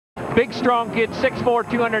Big, strong kid, 6'4",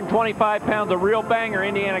 225 pounds, a real banger.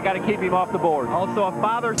 Indiana got to keep him off the board. Also a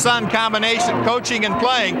father-son combination, coaching and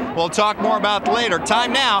playing. We'll talk more about later.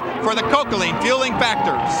 Time now for the Koechlin Fueling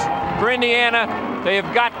Factors. For Indiana, they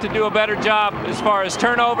have got to do a better job as far as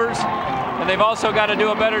turnovers, and they've also got to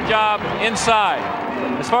do a better job inside.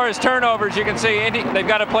 As far as turnovers, you can see they've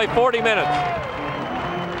got to play 40 minutes.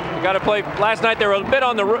 They've got to play. Last night they were a bit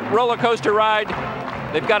on the roller coaster ride.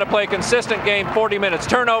 They've got to play a consistent game, 40 minutes.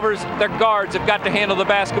 Turnovers, their guards have got to handle the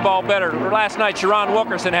basketball better. Last night, Sharon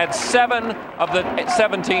Wilkerson had 7 of the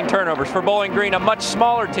 17 turnovers. For Bowling Green, a much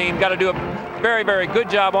smaller team, got to do a very, very good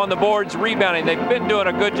job on the boards, rebounding. They've been doing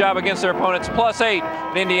a good job against their opponents.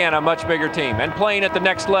 +8 in Indiana, a much bigger team, and playing at the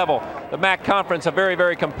next level. The MAC Conference, a very,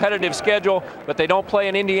 very competitive schedule, but they don't play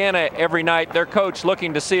in Indiana every night. Their coach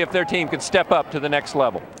looking to see if their team can step up to the next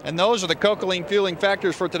level. And those are the Koechlin Fueling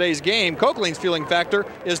Factors for today's game. Koechlin's Fueling Factor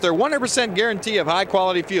is their 100% guarantee of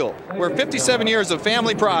high-quality fuel, where 57 years of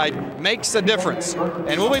family pride makes a difference.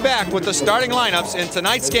 And we'll be back with the starting lineups in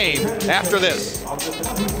tonight's game after this.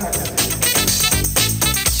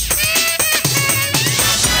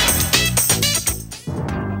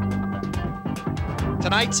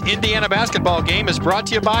 Tonight's Indiana basketball game is brought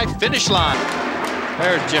to you by Finish Line.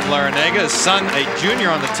 There's Jim Larinaga, his son, a junior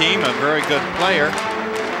on the team, a very good player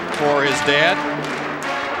for his dad.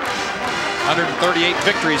 138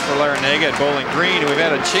 victories for Larinaga at Bowling Green. We've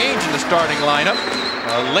had a change in the starting lineup,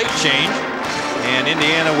 a late change, and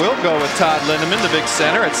Indiana will go with Todd Lindeman, the big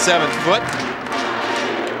center, at 7 foot.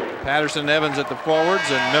 Patterson and Evans at the forwards,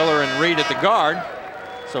 and Miller and Reed at the guard.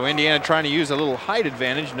 So Indiana trying to use a little height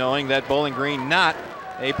advantage, knowing that Bowling Green not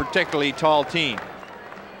a particularly tall team.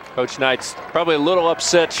 Coach Knight's probably a little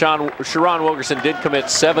upset. Sharon Wilkerson did commit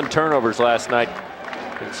 7 turnovers last night.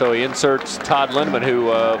 And so he inserts Todd Lindeman, who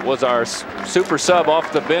was our super sub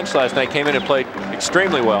off the bench last night, came in and played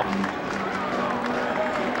extremely well.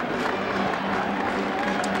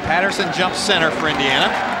 Patterson jumps center for Indiana.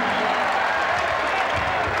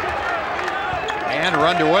 And we're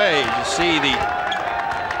underway. You see the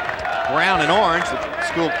brown and orange, the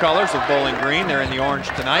school colors of Bowling Green. They're in the orange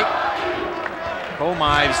tonight.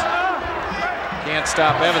 Comives can't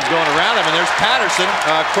stop Evans going around him, and there's Patterson.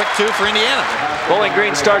 Quick 2 for Indiana. Bowling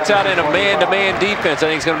Green starts out in a man-to-man defense. I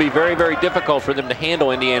think it's going to be very, very difficult for them to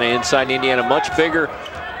handle Indiana inside. Indiana much bigger,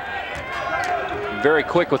 very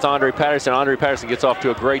quick with Andre Patterson. Andre Patterson gets off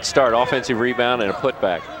to a great start, offensive rebound and a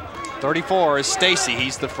putback. 34 is Stacy.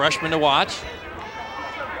 He's the freshman to watch.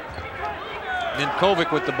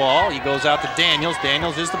 Ninkovic with the ball. He goes out to Daniels.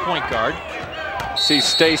 Daniels is the point guard. See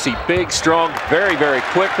Stacy, big, strong, very, very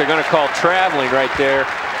quick. They're going to call traveling right there.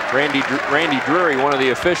 Randy Drury, one of the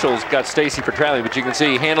officials, got Stacy for traveling, but you can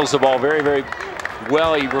see he handles the ball very, very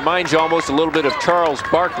well. He reminds you almost a little bit of Charles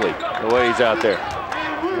Barkley, the way he's out there.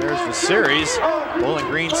 There's the series. Bowling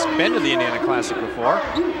Green's been to the Indiana Classic before.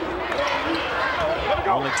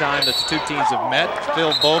 The only time that the two teams have met.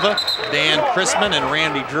 Phil Bova, Dan Chrisman, and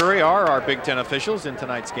Randy Drury are our Big Ten officials in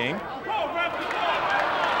tonight's game.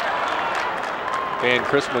 Dan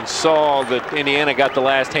Chrisman saw that Indiana got the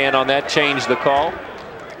last hand on that, changed the call.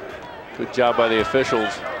 Good job by the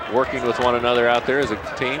officials working with one another out there as a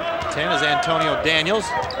team. 10 is Antonio Daniels.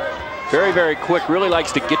 Very, very quick, really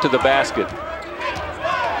likes to get to the basket.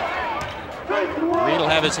 Reed will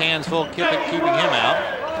have his hands full keeping him out.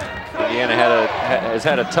 Indiana has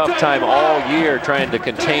had a tough time all year trying to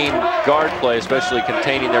contain guard play, especially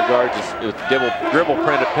containing their guards with dribble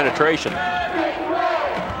penetration.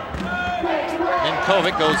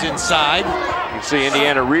 Ninkovic goes inside. You can see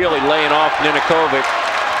Indiana really laying off Ninkovic.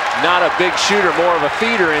 Not a big shooter, more of a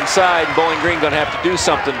feeder inside. Bowling Green going to have to do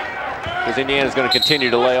something because Indiana's going to continue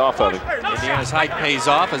to lay off of him. Indiana's height pays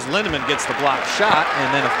off as Lindeman gets the blocked shot,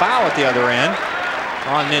 and then a foul at the other end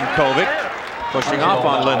on Ninkovic, pushing off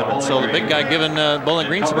on Lindeman. So the big guy giving Bowling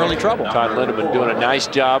Green some early trouble. Todd Lindeman doing a nice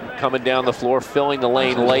job coming down the floor, filling the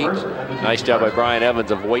lane late. Nice job by Brian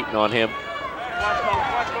Evans of waiting on him.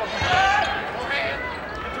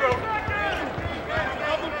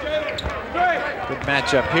 Good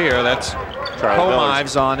matchup here. That's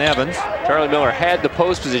Comives on Evans. Charlie Miller had the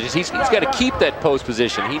post position. He's got to keep that post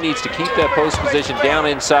position. He needs to keep that post position down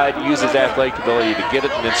inside, use his athletic ability to get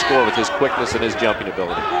it and then score with his quickness and his jumping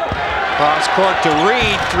ability. Cross court to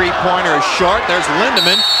Reed. Three-pointer is short. There's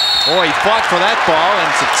Lindeman. Boy, he fought for that ball, and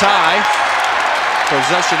it's a tie.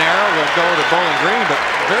 Possession arrow will go to Bowling Green, but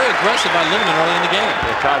very aggressive by Lindeman early in the game.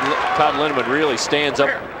 Yeah, Todd Lindeman really stands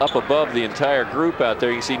up above the entire group out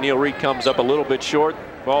there. You see Neil Reed comes up a little bit short.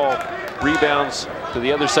 Ball rebounds to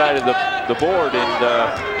the other side of the board, and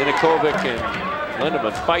Ninkovic and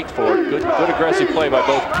Lindeman fight for it. Good aggressive play by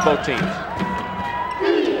both teams.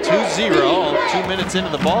 2-0, 2 minutes into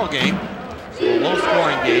the ball game. So a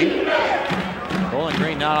low-scoring game. Bowling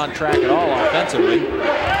Green not on track at all offensively.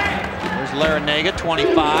 There's Larinaga,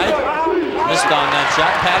 25. Missed on that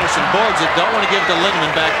shot. Patterson boards it. Don't want to give it to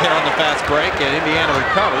Lindemann back there on the fast break, and Indiana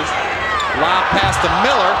recovers. Lob pass to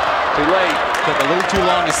Miller. Too late. Took a little too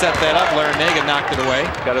long to set that up. Larinaga knocked it away.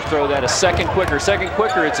 Got to throw that a second quicker. Second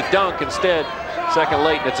quicker, it's a dunk. Instead, second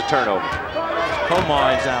late, and it's a turnover.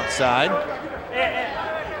 Comides outside.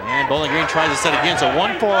 And Bowling Green tries to set again. It's a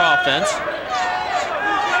 1-4 offense.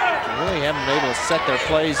 They really haven't been able to set their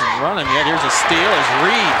plays and run them yet. Here's a steal as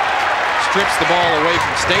Reed strips the ball away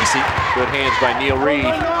from Stacy. Good hands by Neil Reed.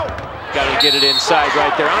 Got to get it inside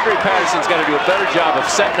right there. Andre Patterson's got to do a better job of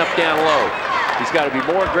setting up down low. He's got to be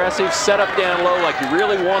more aggressive, set up down low like you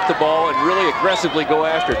really want the ball and really aggressively go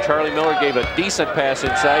after it. Charlie Miller gave a decent pass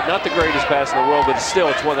inside. Not the greatest pass in the world, but still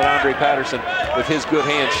it's one that Andre Patterson, with his good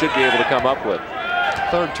hands, should be able to come up with.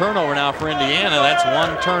 Third turnover now for Indiana. That's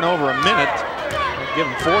 1 turnover a minute. Give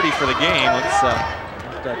them 40 for the game. Let's hope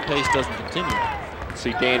that pace doesn't continue.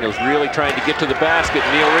 See Daniels really trying to get to the basket.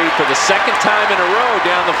 Neil Reed for the second time in a row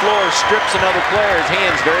down the floor strips another player. His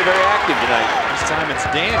hands very, very active tonight. This time it's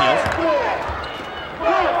Daniels.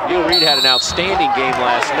 Neil Reed had an outstanding game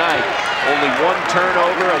last night. Only 1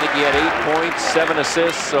 turnover. I think he had 8 points, 7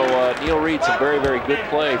 assists. So Neil Reed, some very, very good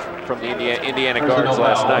play from the Indiana guards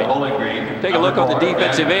last night. Take a look on the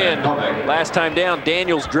defensive end. Last time down,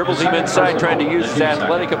 Daniels dribbles him inside, trying to use his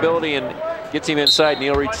athletic ability and gets him inside.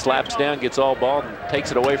 Neil Reed slaps down, gets all ball, and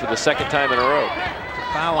takes it away for the second time in a row.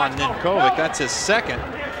 Foul on Ninkovic. That's his second.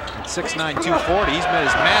 6'9", 240. He's met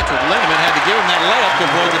his match with Lindemann. Had to give him that layup to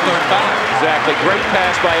avoid the 3rd foul. Exactly. Great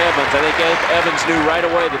pass by Evans. I think Evans knew right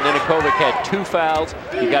away that Ninkovic had 2 fouls.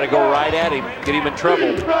 You got to go right at him, get him in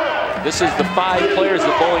trouble. This is the 5 players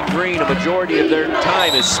that Bowling Green, a majority of their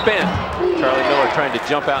time is spent. Charlie Miller trying to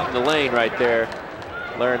jump out in the lane right there.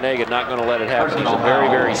 Larinaga not going to let it happen. He's a very,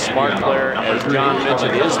 very smart player. As John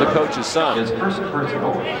mentioned, is the coach's son.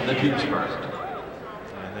 The team's first.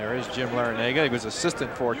 There is Jim Larinaga. He was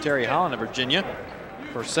assistant for Terry Holland of Virginia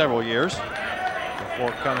for several years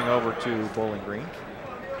before coming over to Bowling Green.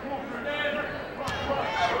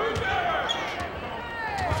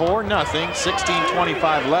 4-0,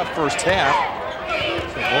 16:25 left first half.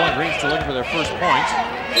 So Bowling Green still looking for their first points.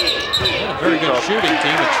 A very good shooting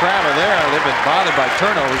team. A travel there. They've been bothered by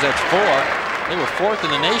turnovers. That's 4. They were 4th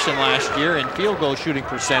in the nation last year in field goal shooting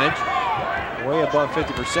percentage. Way above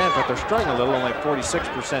 50%, but they're struggling a little, only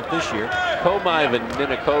 46% this year. Komive and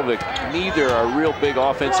Ninkovic, neither are real big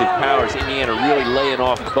offensive powers. Indiana really laying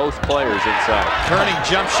off both players inside. Turning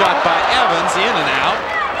jump shot by Evans, in and out.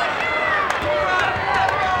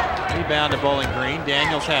 Rebound to Bowling Green.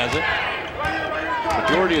 Daniels has it.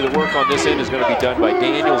 Majority of the work on this end is going to be done by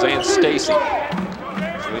Daniels and Stacy. So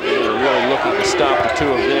Indiana really looking to stop the 2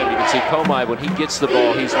 of them. You can see Komive, when he gets the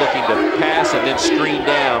ball, he's looking to pass and then screen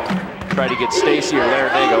down. Try to get Stacy or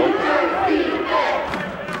Larinaga open.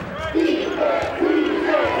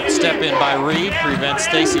 Step in by Reed, prevents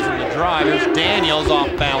Stacy from the drive. There's Daniels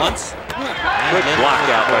off balance. Good block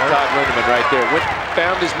out by Todd Lindemann right there.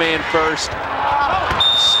 Found his man first.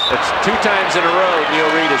 It's 2 times in a row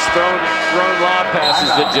Neil Reed has thrown lob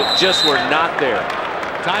passes that just were not there.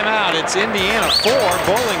 Timeout. It's Indiana 4,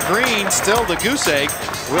 Bowling Green still the goose egg.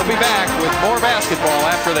 We'll be back with more basketball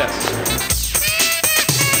after this.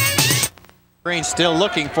 Green still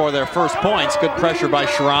looking for their first points. Good pressure by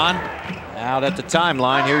Sharon. Out at the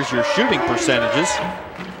timeline. Here's your shooting percentages.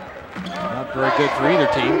 Not very good for either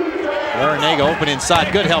team. Larinaga open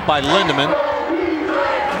inside. Good help by Lindemann.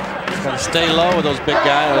 Got to stay low with those big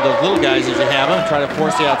guys, or those little guys as you have them. Try to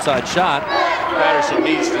force the outside shot. Patterson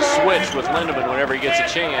needs to switch with Lindemann whenever he gets a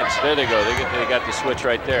chance. There they go. They got the switch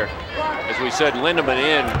right there. As we said, Lindemann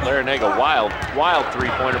in, Larinaga wild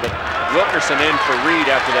 3-pointer, but Wilkerson in for Reed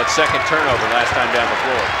after that second turnover last time down the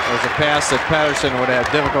floor. There's a pass that Patterson would have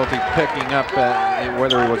difficulty picking up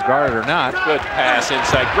whether he was guarded or not. Good pass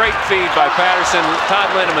inside. Great feed by Patterson. Todd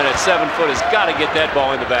Lindemann at 7 foot has got to get that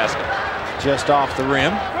ball in the basket. Just off the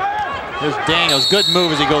rim. Here's Daniels. Good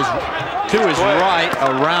move as he goes to his right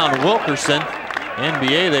around Wilkerson.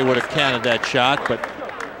 NBA, they would have counted that shot, but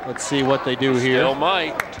let's see what they do here. Still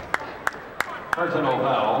might. They're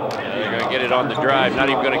going to get it on the drive. Not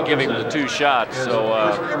even going to give him the 2 shots. So,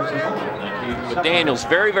 but Daniels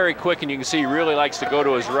very, very quick, and you can see he really likes to go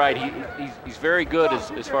to his right. He's very good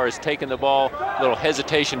as far as taking the ball, a little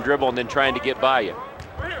hesitation dribble, and then trying to get by you.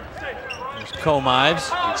 There's Komives.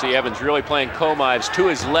 You can see Evans really playing Komives to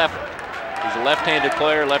his left. He's a left-handed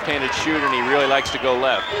player, left-handed shooter, and he really likes to go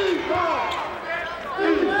left.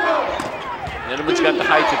 Lindeman's got the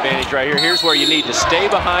height advantage right here. Here's where you need to stay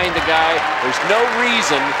behind the guy. There's no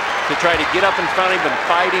reason to try to get up in front of him and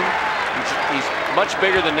fight him. He's much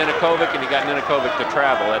bigger than Ninikovic, and he got Ninikovic to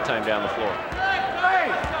travel that time down the floor.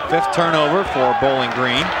 5th turnover for Bowling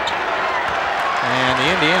Green. And the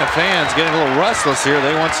Indiana fans getting a little restless here.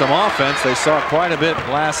 They want some offense. They saw quite a bit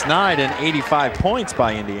last night, and 85 points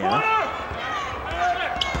by Indiana.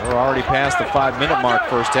 We're already past the 5-minute mark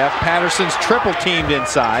first half. Patterson's triple teamed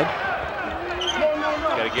inside.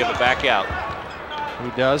 Got to give it back out. He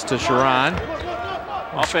does to Sharon.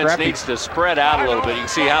 Offense needs to spread out a little bit. You can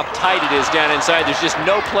see how tight it is down inside. There's just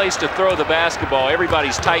no place to throw the basketball.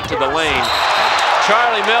 Everybody's tight to the lane.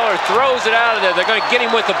 Charlie Miller throws it out of there. They're going to get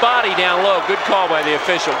him with the body down low. Good call by the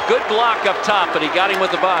official. Good block up top, but he got him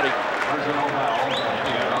with the body.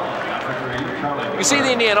 You see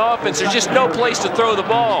the Indiana offense, there's just no place to throw the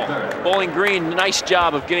ball. Bowling Green, nice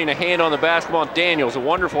job of getting a hand on the basketball. Daniels, a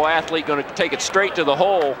wonderful athlete, going to take it straight to the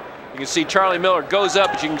hole. You can see Charlie Miller goes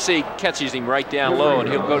up, but you can see he catches him right down low, and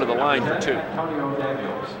he'll go to the line for 2.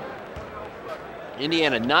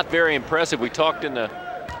 Indiana not very impressive. We talked in the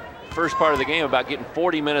first part of the game about getting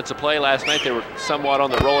 40 minutes of play last night. They were somewhat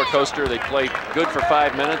on the roller coaster. They played good for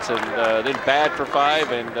 5 minutes and then bad for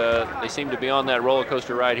 5, and they seem to be on that roller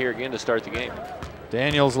coaster ride here again to start the game.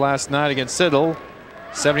 Daniels last night against Siddle,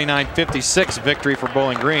 79-56 victory for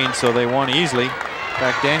Bowling Green, so they won easily. In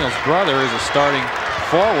fact, Daniels' brother is a starting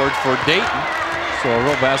forward for Dayton, so a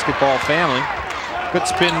real basketball family. Good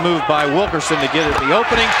spin move by Wilkerson to get it the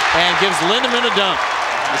opening and gives Lindeman a dunk.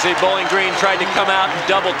 You see Bowling Green tried to come out and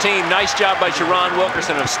double team. Nice job by Sharon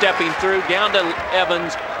Wilkerson of stepping through down to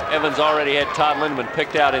Evans. Evans already had Todd Lindeman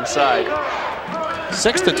picked out inside.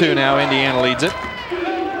 6-2 now, Indiana leads it.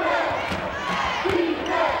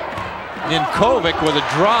 Ninkovic with a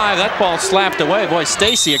drive, that ball slapped away. Boy,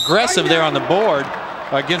 Stacy aggressive there on the board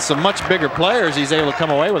against some much bigger players. He's able to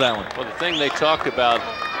come away with that one. Well, the thing they talked about,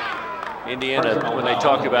 Indiana, when they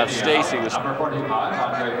talked about Stacy, was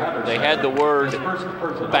they had the word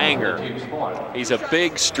banger. He's a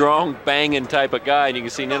big, strong, banging type of guy, and you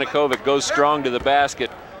can see Ninikovic goes strong to the basket.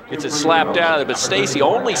 Gets it slapped out of it, but Stacy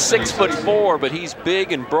only 6'4", but he's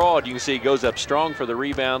big and broad. You can see he goes up strong for the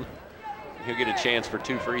rebound. He'll get a chance for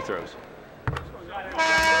 2 free throws.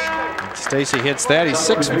 Stacy hits that. He's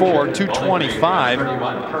 6'4", 225,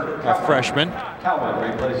 a freshman.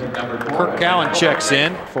 Kirk Cowan checks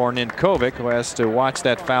in for Ninkovic, who has to watch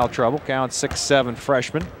that foul trouble. Cowan, 6'7",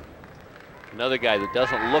 freshman. Another guy that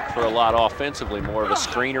doesn't look for a lot offensively, more of a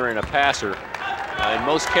screener and a passer. In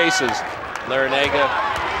most cases, Larinaga,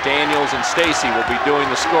 Daniels, and Stacy will be doing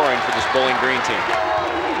the scoring for this Bowling Green team.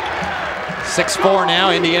 6-4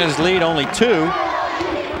 now, Indiana's lead only 2.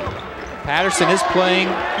 Patterson is playing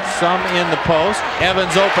some in the post.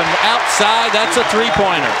 Evans open outside, that's a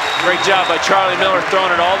 3-pointer. Great job by Charlie Miller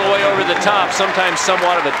throwing it all the way over the top. Sometimes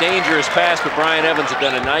somewhat of a dangerous pass, but Brian Evans had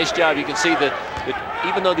done a nice job. You can see that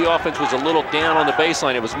even though the offense was a little down on the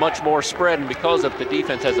baseline, it was much more spread, and because of the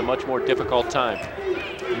defense has a much more difficult time.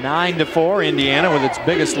 9-4, Indiana with its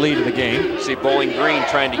biggest lead of the game. See Bowling Green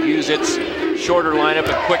trying to use its shorter lineup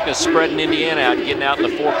and quickness, spreading Indiana out, getting out in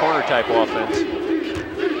the 4-corner type offense.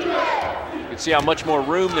 You can see how much more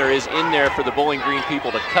room there is in there for the Bowling Green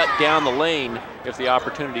people to cut down the lane if the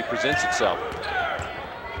opportunity presents itself.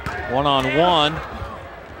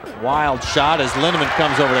 1-on-1, wild shot as Lindeman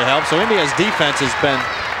comes over to help. So Indiana's defense has been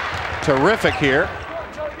terrific here.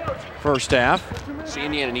 First half. See,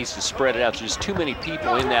 Indiana needs to spread it out. There's just too many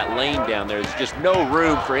people in that lane down there. There's just no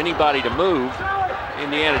room for anybody to move.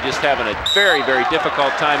 Indiana just having a very, very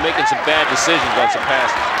difficult time making some bad decisions on some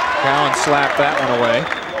passes. Cowan slapped that one away.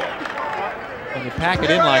 When you pack it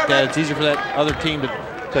in like that, it's easier for that other team to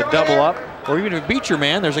double up. Or even if you beat your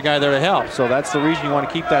man, there's a guy there to help. So that's the reason you want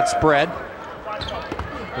to keep that spread.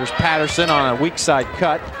 There's Patterson on a weak side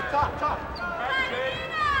cut.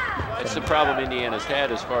 That's the problem Indiana's had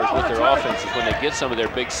as far as with their offense is when they get some of their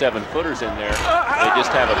big 7-footers in there, they just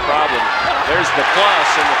have a problem. There's the plus,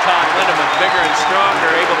 and the Todd Lindeman, bigger and stronger,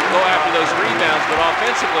 able to go after those rebounds, but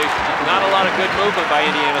offensively, not a lot of good movement by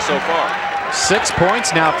Indiana so far. 6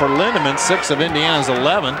 points now for Lindeman, 6 of Indiana's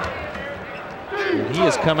 11. And he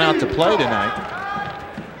has come out to play tonight,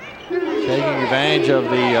 taking advantage of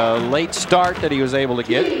the late start that he was able to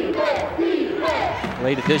get.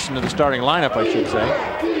 Late addition to the starting lineup, I should say.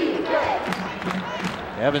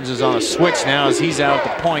 Evans is on a switch now as he's out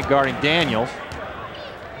at the point guarding Daniels.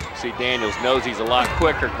 See, Daniels knows he's a lot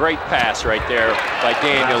quicker. Great pass right there by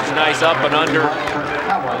Daniels. Nice up and under.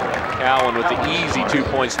 Cowan with the easy 2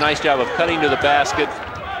 points. Nice job of cutting to the basket.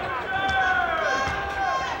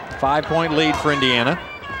 5-point lead for Indiana.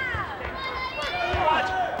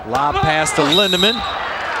 Lob pass to Lindemann.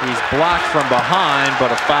 He's blocked from behind,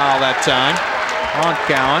 but a foul that time on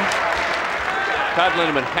Cowan. Todd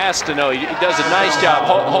Lindemann has to know. He does a nice job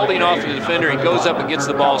holding off the defender. He goes up and gets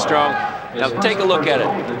the ball strong. Now take a look at it.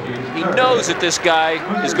 He knows that this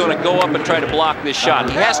guy is going to go up and try to block this shot.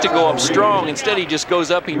 He has to go up strong. Instead, he just goes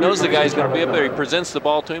up. He knows the guy's going to be up there. He presents the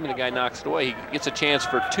ball to him, and the guy knocks it away. He gets a chance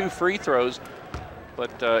for 2 free throws,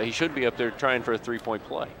 but he should be up there trying for a 3-point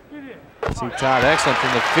play. See Todd excellent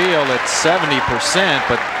from the field at 70%,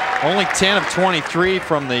 but only 10 of 23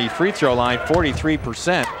 from the free throw line,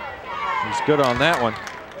 43%. He's good on that one.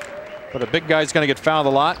 But a big guy's going to get fouled a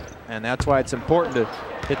lot, and that's why it's important to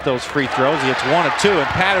hit those free throws. He hits 1 of 2, and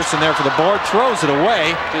Patterson there for the board, throws it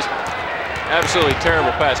away. Just absolutely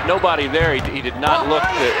terrible pass. Nobody there. He did not look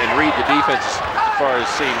and read the defense as far as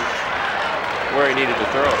seeing where he needed to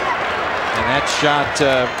throw. And that shot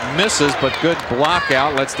misses, but good block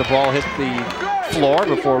out. Lets the ball hit the floor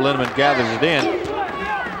before Lindemann gathers it in.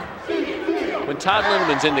 When Todd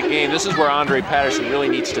Lindemann's in the game, this is where Andre Patterson really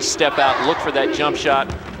needs to step out, look for that jump shot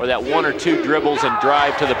or that 1 or 2 dribbles and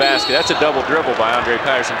drive to the basket. That's a double dribble by Andre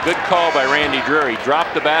Patterson. Good call by Randy Drury.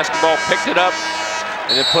 Dropped the basketball, picked it up,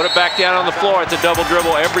 and then put it back down on the floor. It's a double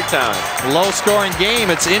dribble every time. Low-scoring game.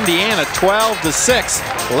 It's Indiana 12-6.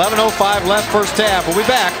 11:05 left first half. We'll be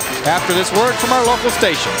back after this word from our local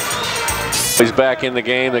station. He's back in the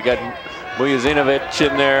game. They got Mujezinovic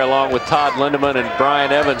in there along with Todd Lindemann and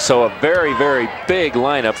Brian Evans. So a very, very big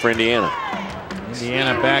lineup for Indiana.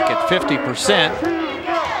 Indiana back at 50%.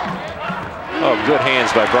 Oh, good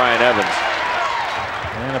hands by Brian Evans.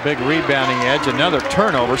 And a big rebounding edge. Another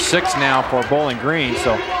turnover. 6 now for Bowling Green.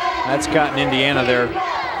 So that's gotten Indiana their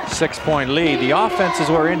 6-point lead. The offense is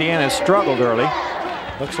where Indiana has struggled early.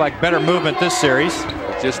 Looks like better movement this series.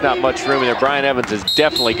 Just not much room there. Brian Evans has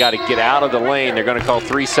definitely got to get out of the lane. They're going to call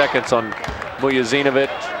 3 seconds on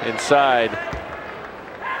Mujezinovic inside.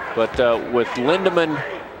 But with Lindemann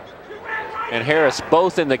and Harris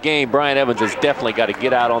both in the game, Brian Evans has definitely got to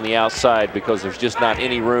get out on the outside because there's just not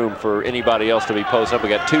any room for anybody else to be posting up. We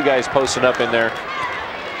got 2 guys posting up in there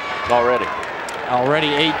already. Already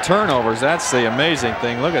 8 turnovers. That's the amazing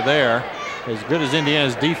thing. Look at there. As good as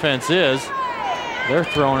Indiana's defense is, they're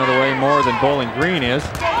throwing it away more than Bowling Green is.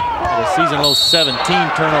 At a season-low 17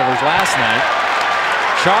 turnovers last night.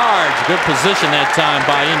 Charge, good position that time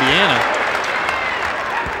by Indiana.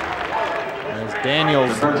 As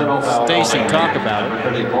Daniels and Stacy talk about it.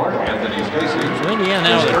 So Indiana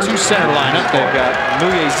now with a 2-center lineup. They've got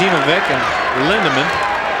Mujezinovic and Lindemann.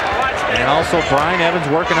 And also Brian Evans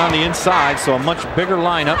working on the inside, so a much bigger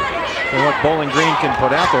lineup than what Bowling Green can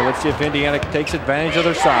put out there. Let's see if Indiana takes advantage of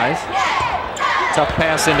their size. Tough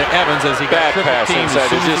pass into Evans as he got triple teamed as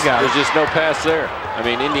soon as he got it. There's just no pass there. I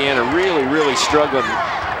mean, Indiana really, really struggling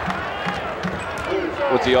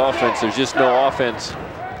with the offense. There's just no offense.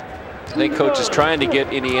 I think coach is trying to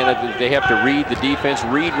get Indiana. They have to read the defense,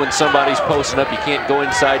 read when somebody's posting up. You can't go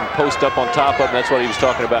inside and post up on top of them. That's what he was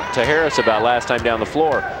talking about to Harris about last time down the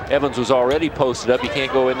floor. Evans was already posted up. You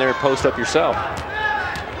can't go in there and post up yourself.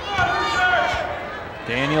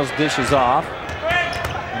 Daniels dishes off.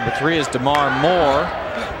 Number 3 is DeMar Moore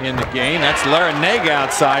in the game. That's Larinaga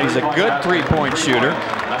outside. He's a good 3-point shooter.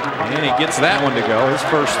 And he gets that one to go, his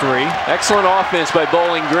first 3. Excellent offense by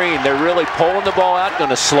Bowling Green. They're really pulling the ball out, going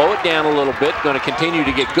to slow it down a little bit, going to continue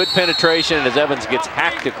to get good penetration as Evans gets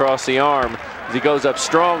hacked across the arm as he goes up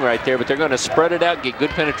strong right there, but they're going to spread it out, get good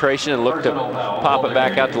penetration, and look to pop it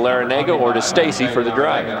back out to Larinaga or to Stacy for the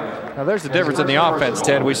drive. Now there's the difference in the offense,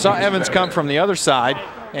 Ted. We saw Evans come from the other side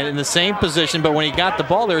and in the same position, but when he got the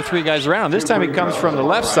ball, there were 3 guys around him. This time he comes from the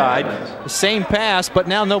left side, the same pass, but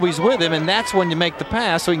now nobody's with him, and that's when you make the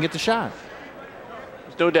pass so he can get the shot.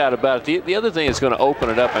 There's no doubt about it. The other thing is going to open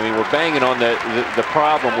it up. I mean, we're banging on the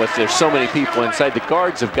problem with there's so many people inside. The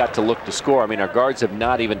guards have got to look to score. I mean, our guards have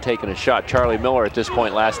not even taken a shot. Charlie Miller at this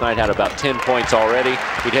point last night had about 10 points already.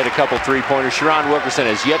 He'd hit a couple 3-pointers. Sharon Wilkerson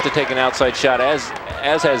has yet to take an outside shot, as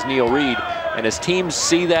has Neil Reed. And as teams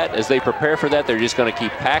see that, as they prepare for that, they're just going to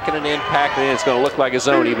keep packing it in, packing it in. It's going to look like a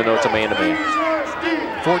zone, even though it's a man-to-man.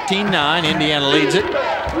 14-9, Indiana leads it.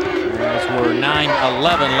 As we're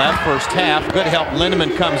 9:11 left, first half. Good help,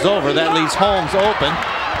 Lindemann comes over. That leaves Holmes open.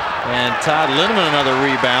 And Todd Lindemann another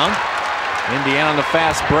rebound. Indiana on the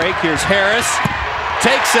fast break. Here's Harris.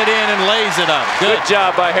 Takes it in and lays it up. Good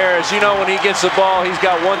job by Harris. You know when he gets the ball, he's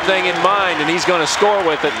got one thing in mind, and he's going to score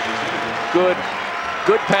with it.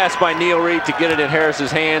 Good pass by Neil Reed to get it in Harris's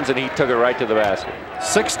hands, and he took it right to the basket.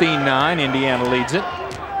 16-9, Indiana leads it.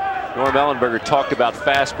 Norm Ellenberger talked about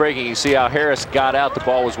fast breaking. You see how Harris got out. The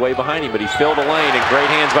ball was way behind him, but he filled a lane, and great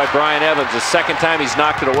hands by Brian Evans. The second time he's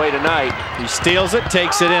knocked it away tonight. He steals it,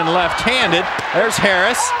 takes it in left-handed. There's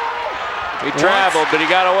Harris. He traveled, but he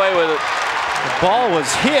got away with it. The ball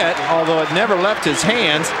was hit, although it never left his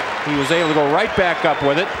hands. He was able to go right back up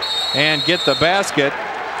with it and get the basket.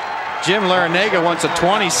 Jim Larrañaga wants a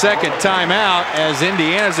 20-second timeout as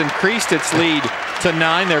Indiana's increased its lead to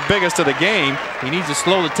 9, their biggest of the game. He needs to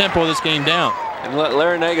slow the tempo of this game down. And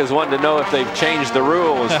Larrañaga's wanting to know if they've changed the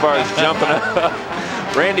rule as far as jumping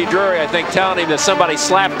up. Randy Drury, I think, telling him that somebody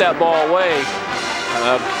slapped that ball away.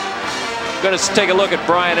 Going to take a look at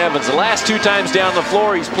Brian Evans. The last 2 times down the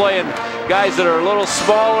floor, he's playing guys that are a little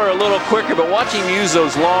smaller, a little quicker, but watch him use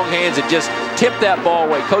those long hands and just tip that ball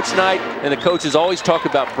away. Coach Knight and the coaches always talk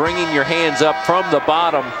about bringing your hands up from the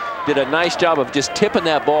bottom. Did a nice job of just tipping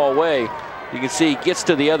that ball away. You can see he gets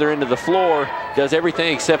to the other end of the floor, does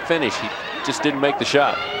everything except finish. He just didn't make the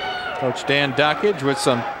shot. Coach Dan Duckage with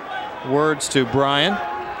some words to Brian.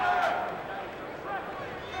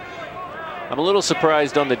 I'm a little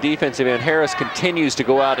surprised on the defensive end. Harris continues to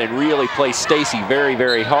go out and really play Stacy very,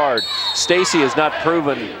 very hard. Stacy has not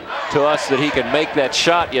proven to us that he can make that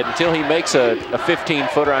shot yet. Until he makes a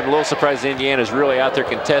 15-footer, I'm a little surprised Indiana's really out there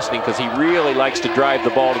contesting, because he really likes to drive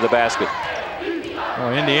the ball to the basket.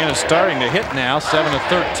 Well, Indiana's starting to hit now, 7 of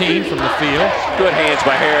 13 from the field. Good hands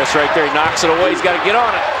by Harris right there. He knocks it away. He's got to get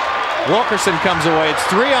on it. Wilkerson comes away. It's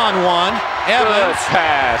 3-on-1. Evans. Good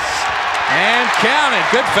pass. And count it.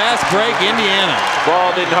 Good fast break, Indiana.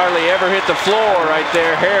 Ball didn't hardly ever hit the floor right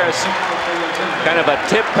there. Harris, kind of a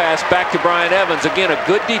tip pass back to Brian Evans. Again, a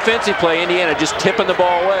good defensive play. Indiana just tipping the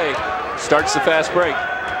ball away. Starts the fast break.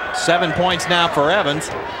 7 points now for Evans.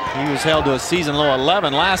 He was held to a season low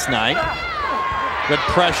 11 last night. Good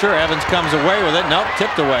pressure. Evans comes away with it. Nope,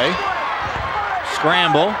 tipped away.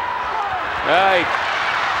 Scramble. Right.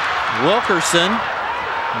 Wilkerson.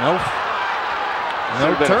 Nope.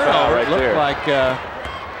 No turnover. Right, it looked there. like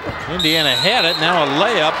Indiana had it. Now a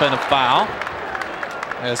layup and a foul.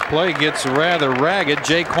 As play gets rather ragged,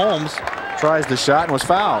 Jake Holmes tries the shot and was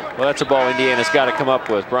fouled. Well, that's a ball Indiana's got to come up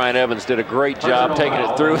with. Brian Evans did a great job taking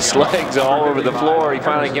it through his legs all over the floor. He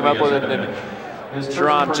finally came up with it, and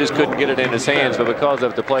Sharon just couldn't get it in his hands, but because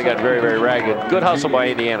of it, the play got very, very ragged. Good hustle by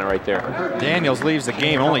Indiana right there. Daniels leaves the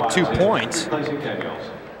game only 2 points.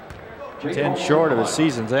 10 short of his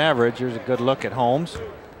season's average. Here's a good look at Holmes.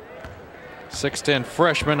 6'10"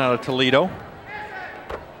 freshman out of Toledo.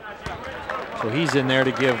 So he's in there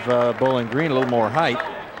to give Bowling Green a little more height.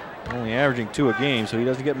 Only averaging 2 a game, so he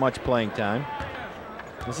doesn't get much playing time.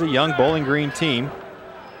 This is a young Bowling Green team.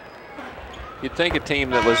 You'd think a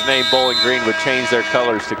team that was named Bowling Green would change their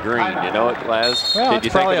colors to green, you know it, Laz? Well, Did you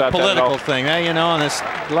it's probably think about a political that thing, you know, and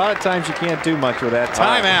a lot of times you can't do much with that.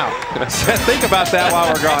 Timeout. Think about that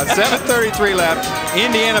while we're gone. 7:33 left.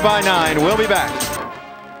 Indiana by 9. We'll be back.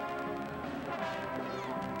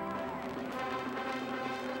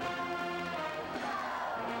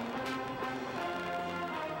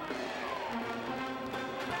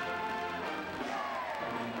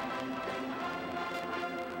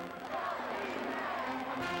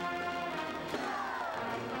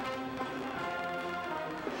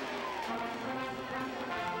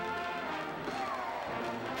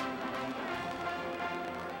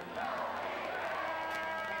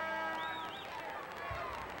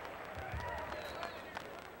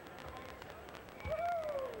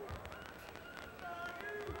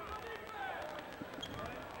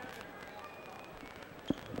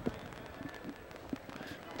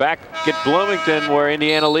 Back at Bloomington, where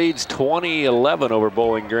Indiana leads 20-11 over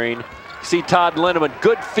Bowling Green. See Todd Lindeman,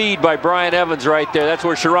 good feed by Brian Evans right there. That's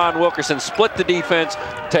where Sharon Wilkerson split the defense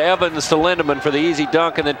to Evans to Lindeman for the easy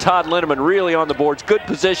dunk, and then Todd Lindeman really on the boards. Good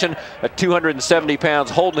position at 270 pounds,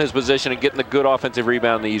 holding his position and getting the good offensive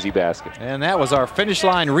rebound in the easy basket. And that was our finish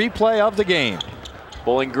line replay of the game.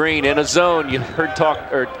 Bowling Green in a zone. You heard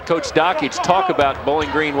Coach Dockage talk about Bowling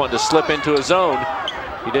Green wanting to slip into a zone.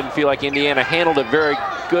 He didn't feel like Indiana handled it very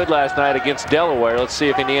good last night against Delaware. Let's see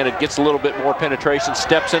if Indiana gets a little bit more penetration,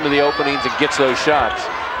 steps into the openings, and gets those shots.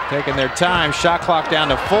 Taking their time, shot clock down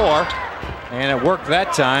to 4, and it worked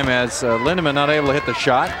that time as Lindeman not able to hit the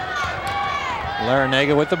shot.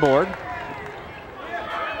 Larrañaga with the board.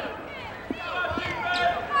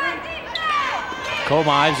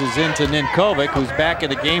 Komives is into Ninkovic, who's back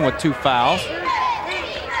in the game with 2 fouls.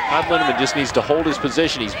 Todd Lindeman just needs to hold his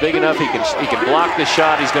position. He's big enough. He can block the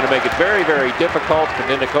shot. He's going to make it very, very difficult for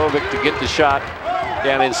Ninkovic to get the shot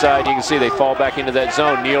down inside. You can see they fall back into that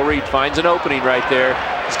zone. Neil Reed finds an opening right there.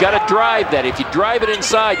 He's got to drive that. If you drive it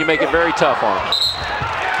inside, you make it very tough on him.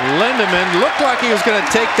 Lindemann looked like he was going to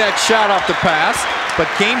take that shot off the pass, but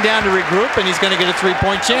came down to regroup, and he's going to get a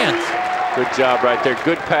three-point chance. Good job right there.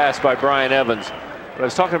 Good pass by Brian Evans. What I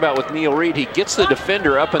was talking about with Neil Reed, he gets the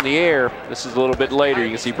defender up in the air. This is a little bit later. You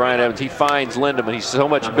can see Brian Evans. He finds Lindemann. He's so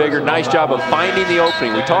much bigger. Nice job of finding the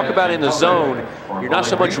opening. We talk about in the zone, you're not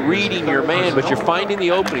so much reading your man, but you're finding the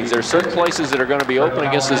openings. There are certain places that are going to be open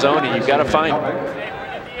against the zone, and you've got to find them.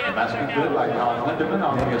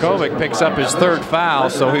 Kovic picks up his third foul,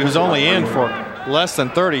 so he was only in for less than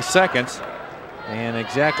 30 seconds. And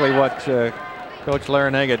exactly what Coach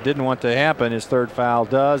Larrañaga didn't want to happen, his third foul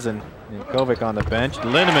does, and Kovic on the bench.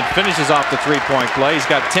 Lindemann finishes off the three-point play. He's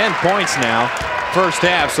got 10 points now, first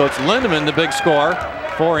half, so it's Lindemann the big scorer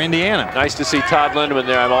for Indiana. Nice to see Todd Lindemann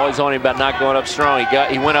there. I'm always on him about not going up strong.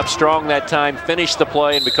 He went up strong that time, finished the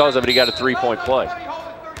play, and because of it, he got a three-point play.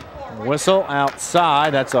 Whistle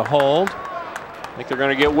outside, that's a hold. I think they're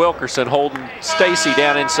going to get Wilkerson holding Stacy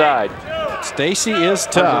down inside. Stacy is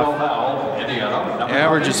tough.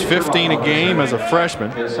 Averages 15 a game as a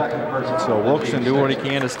freshman. So Wilkerson do what he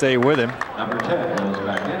can to stay with him.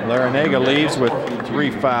 Larrañaga leaves with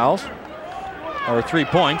 3 fouls, or 3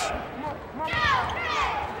 points.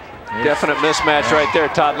 Definite mismatch right there.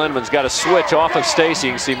 Todd Lindemann's got a switch off of Stacy.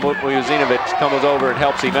 You can see Mujinovic comes over and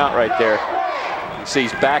helps him out right there. You can see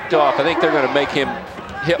he's backed off. I think they're going to make him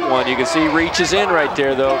hit one. You can see he reaches in right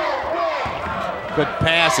there, though. Good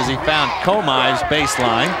pass as he found Comey's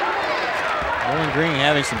baseline. Bowling Green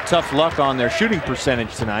having some tough luck on their shooting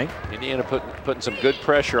percentage tonight. Indiana putting some good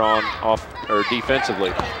pressure on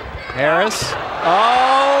defensively. Harris.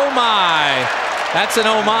 Oh my! That's an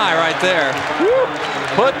oh my right there. Woo.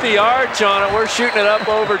 Put the arch on it. We're shooting it up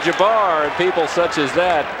over Jabbar and people such as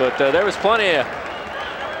that. But there was plenty of.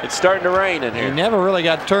 It's starting to rain in here. He never really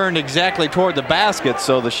got turned exactly toward the basket,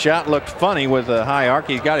 so the shot looked funny with a high arc.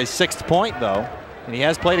 He's got his 6th point though, and he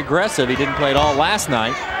has played aggressive. He didn't play it all last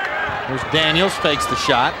night. There's Daniels, fakes the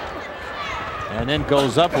shot, and then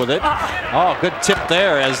goes up with it. Oh, good tip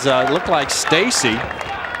there as it looked like Stacy.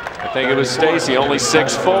 I think it was Stacy, only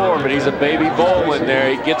 6'4", but he's a baby bull in there.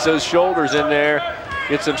 He gets those shoulders in there,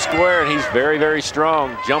 gets him square, and he's very, very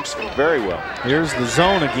strong. Jumps very well. Here's the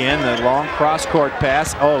zone again, the long cross-court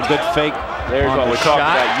pass. Oh, good fake. There's what we're talking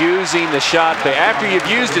about, using the shot. After you've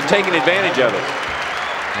used it, taking advantage of it.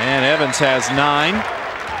 And Evans has 9.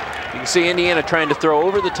 You can see Indiana trying to throw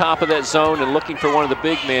over the top of that zone and looking for one of the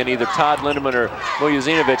big men, either Todd Lindemann or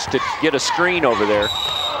Mujinovic, to get a screen over there.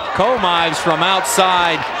 Comey's from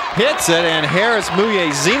outside hits it, and Harris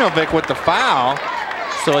Mujinovic with the foul.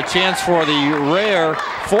 So a chance for the rare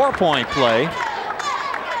 4-point play.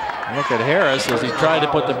 Look at Harris as he tried to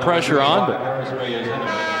put the pressure on, but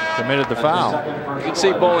committed the foul. You can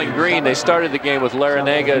see Bowling Green, they started the game with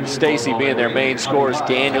Larrañaga and Stacy being their main scorers.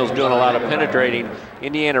 Daniels doing a lot of penetrating.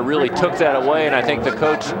 Indiana really took that away, and I think the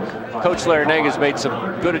Coach Larrañaga's made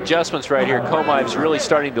some good adjustments right here. Comey's really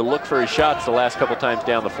starting to look for his shots the last couple times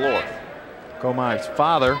down the floor. Comey's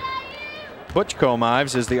father, Butch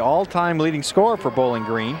Comey's, is the all-time leading scorer for Bowling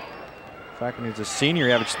Green. In fact, when he was a senior,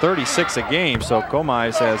 he averaged 36 a game, so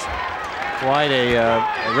Comey's has quite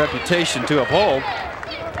a reputation to uphold.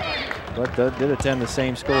 But did attend the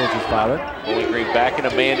same school as his father. Bowling Green back in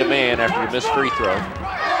a man-to-man after the missed free throw.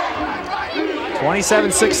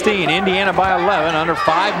 27-16, Indiana by 11, under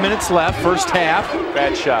 5 minutes left, first half.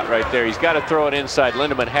 Bad shot right there. He's got to throw it inside.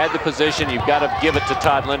 Lindemann had the position. You've got to give it to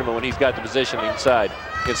Todd Lindemann when he's got the position inside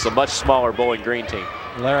against a much smaller Bowling Green team.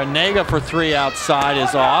 Larrañaga for 3 outside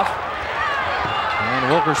is off.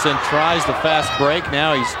 And Wilkerson tries the fast break.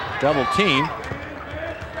 Now he's double teamed.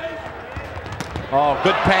 Oh,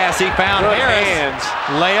 good pass. He found Harris.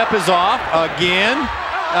 Layup is off again.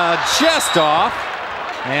 Just off.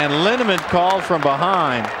 And Lindemann called from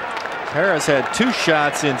behind. Harris had 2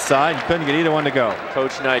 shots inside and couldn't get either one to go.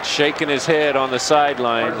 Coach Knight shaking his head on the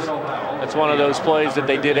sidelines. That's one of those plays that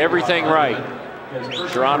they did everything right.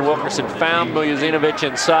 Sharon Wilkerson found Mujinovic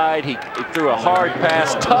inside. He threw a hard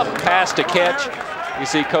pass, tough pass to catch. You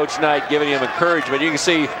see Coach Knight giving him encouragement. You can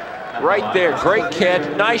see right there, great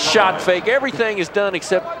catch, nice shot fake. Everything is done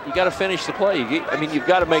except you got to finish the play. I mean, you've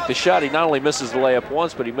got to make the shot. He not only misses the layup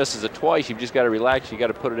once, but he misses it twice. You've just got to relax. You got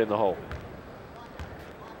to put it in the hole.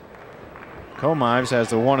 Comey's has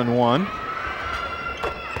the 1-and-1.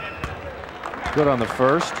 Good on the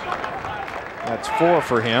first. That's 4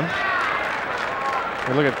 for him.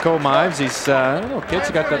 You look at Comey's. He's little kid's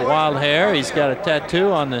got that wild hair. He's got a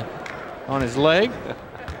tattoo on his leg.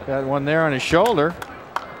 Got one there on his shoulder.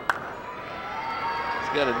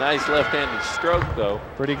 Got a nice left-handed stroke, though.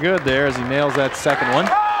 Pretty good there as he nails that second one.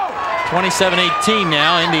 27-18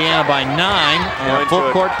 now, Indiana by 9, and a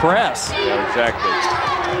full-court press. Yeah, exactly.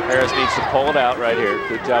 Harris needs to pull it out right here.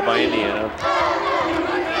 Good job by Indiana.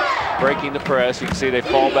 Breaking the press. You can see they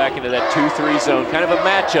fall back into that 2-3 zone, kind of a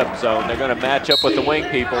matchup zone. They're going to match up with the wing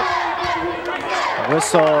people.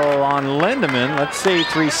 Whistle on Lindemann. Let's see,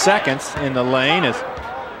 3 seconds in the lane as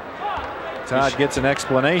Todd gets an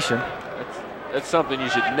explanation. That's something you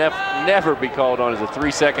should never be called on, is a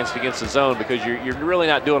 3 seconds against the zone, because you're really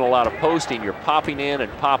not doing a lot of posting. You're popping in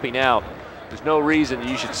and popping out. There's no reason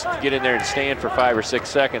you should get in there and stand for 5 or 6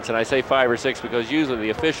 seconds. And I say 5 or 6 because usually the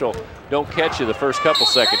official don't catch you the first couple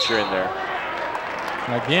seconds you're in there.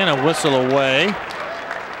 Again, a whistle away.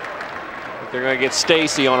 They're going to get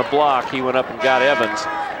Stacy on a block. He went up and got Evans.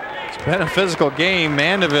 It's been a physical game.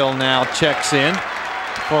 Mandeville now checks in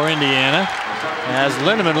for Indiana as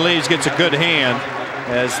Lindemann leaves, gets a good hand,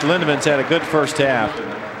 as Lindemann's had a good first half.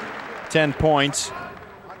 10 points.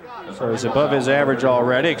 So he's above his average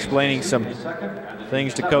already, explaining some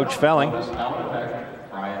things to Coach Felling.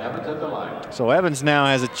 So Evans now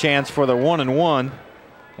has a chance for the 1-and-1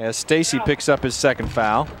 as Stacy picks up his second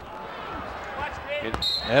foul.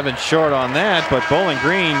 Evans short on that, but Bowling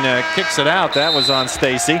Green kicks it out. That was on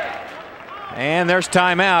Stacy. And there's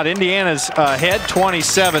timeout. Indiana's ahead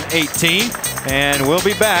 27-18, and we'll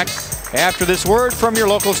be back after this word from your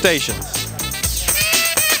local stations.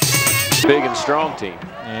 Big and strong team.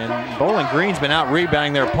 And Bowling Green's been out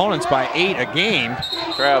rebounding their opponents by 8 a game.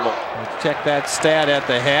 Travel. Let's check that stat at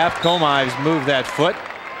the half. Komives moved that foot.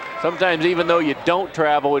 Sometimes even though you don't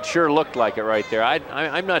travel, it sure looked like it right there.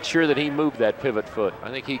 I'm not sure that he moved that pivot foot. I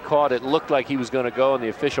think he caught it, looked like he was going to go, and the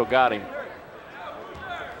official got him.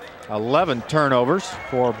 11 turnovers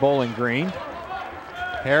for Bowling Green.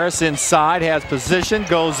 Harris inside, has position,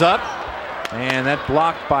 goes up, and that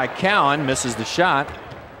blocked by Cowan, misses the shot.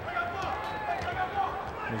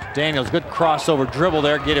 There's Daniels, good crossover dribble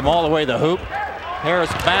there, get him all the way to the hoop. Harris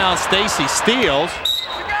bounds, Stacy steals.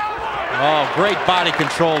 Oh, great body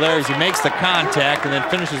control there as he makes the contact and then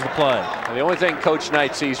finishes the play. And the only thing Coach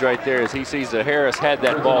Knight sees right there is he sees that Harris had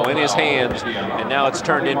that ball in his hands, and now it's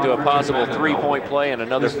turned into a possible 3-point play and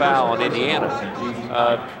another foul on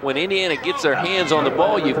Indiana. When Indiana gets their hands on the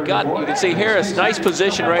ball, you can see Harris, nice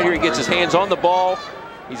position right here. He gets his hands on the ball.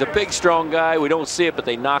 He's a big, strong guy. We don't see it, but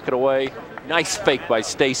they knock it away. Nice fake by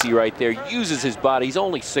Stacy right there. Uses his body. He's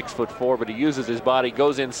only 6'4", but he uses his body,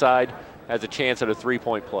 goes inside, has a chance at a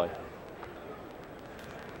 3-point play.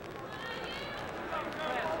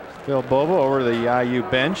 Phil Bobo over to the IU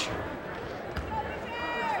bench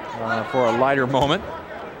for a lighter moment.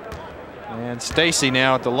 And Stacy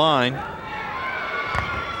now at the line.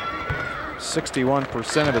 61%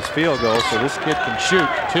 of his field goals, so this kid can shoot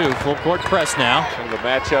too. Full court press now. Kind of a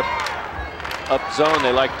matchup up zone.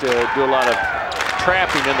 They like to do a lot of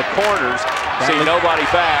trapping in the corners. See nobody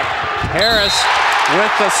back. Harris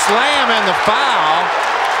with the slam and the foul.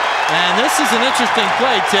 And this is an interesting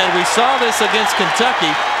play, Ted. We saw this against Kentucky,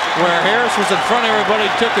 where Harris was in front of everybody,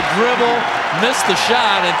 took a dribble, missed the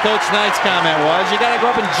shot, and Coach Knight's comment was, you got to go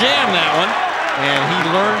up and jam that one. And he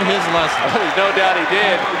learned his lesson. There's no doubt he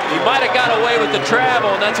did. He might have got away with the travel,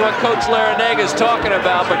 and that's what Coach Larrañaga is talking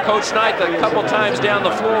about. But Coach Knight, a couple times down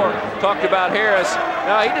the floor, talked about Harris.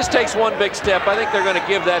 Now, he just takes one big step. I think they're going to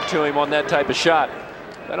give that to him on that type of shot.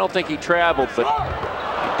 I don't think he traveled, but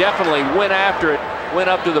he definitely went after it, went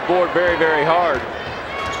up to the board very, very hard.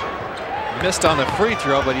 Missed on the free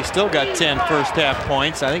throw, but he still got 10 first half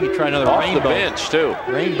points. I think he tried another rainbow. Off the bench, too.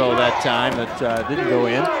 Rainbow that time that didn't go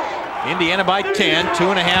in. Indiana by 10,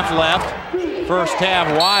 2.5 left. First half,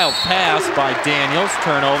 wild pass by Daniels,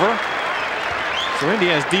 turnover. So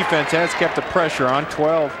Indiana's defense has kept the pressure on.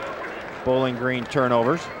 12 Bowling Green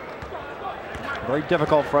turnovers. Very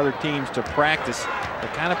difficult for other teams to practice the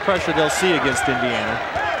kind of pressure they'll see against Indiana.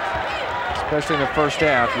 Especially in the first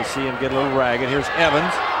half, you see him get a little ragged. Here's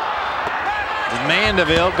Evans.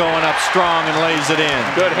 Mandeville going up strong and lays it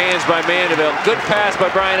in. Good hands by Mandeville. Good pass by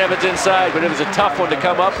Brian Evans inside, but it was a tough one to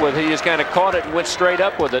come up with. He just kind of caught it and went straight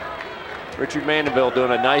up with it. Richard Mandeville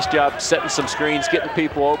doing a nice job setting some screens, getting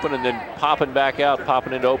people open, and then popping back out,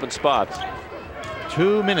 popping into open spots.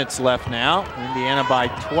 2 minutes left now. Indiana by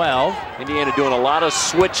 12. Indiana doing a lot of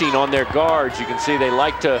switching on their guards. You can see they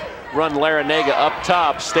like to run Larrañaga up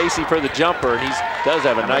top. Stacy for the jumper, and he does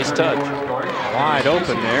have a nice touch. Wide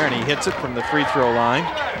open there, and he hits it from the free throw line.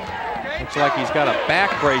 Looks like he's got a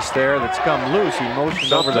back brace there that's come loose. He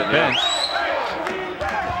motioned over the bench.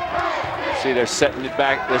 See, they're setting it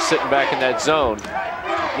back. They're sitting back in that zone.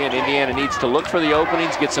 Again, Indiana needs to look for the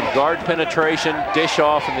openings, get some guard penetration, dish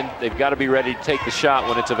off, and then they've got to be ready to take the shot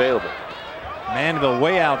when it's available. Mandeville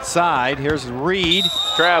way outside. Here's Reed.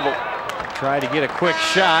 Travel. Tried to get a quick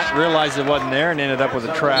shot, realized it wasn't there, and ended up with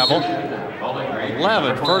a travel.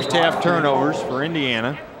 11 first half turnovers for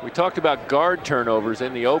Indiana. We talked about guard turnovers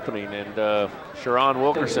in the opening, and Sharon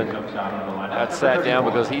Wilkerson got sat down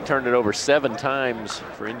because he turned it over 7 times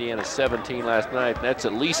for Indiana 17 last night. And that's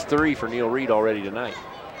at least 3 for Neil Reed already tonight.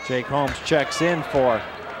 Jake Holmes checks in for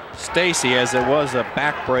Stacy, as there was a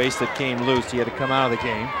back brace that came loose. He had to come out of the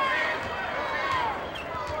game.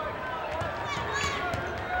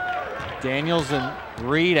 Daniels and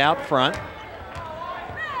Reed out front.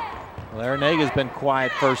 Larinaga has been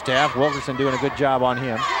quiet first half. Wilkerson doing a good job on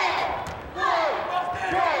him.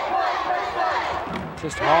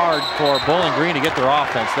 Just hard for Bowling Green to get their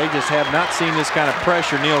offense. They just have not seen this kind of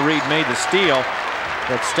pressure. Neil Reed made the steal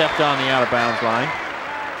that stepped on the out-of-bounds line.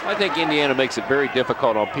 I think Indiana makes it very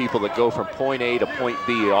difficult on people that go from point A to point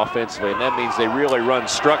B offensively, and that means they really run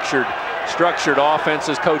structured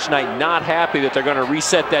offenses. Coach Knight not happy that they're going to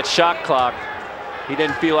reset that shot clock. He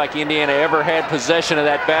didn't feel like Indiana ever had possession of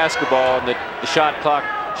that basketball, and that the shot clock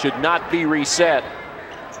should not be reset.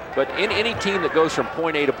 But in any team that goes from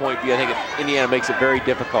point A to point B, I think Indiana makes it very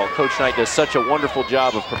difficult. Coach Knight does such a wonderful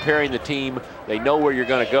job of preparing the team. They know where you're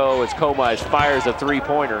going to go as Comage fires a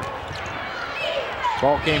three-pointer.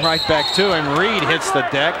 Ball came right back to him. Reed hits the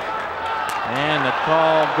deck, and the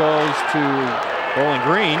call goes to Bowling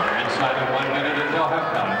Green. Inside of 1 minute until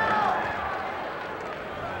halftime.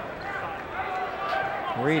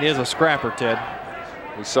 Reed is a scrapper, Ted.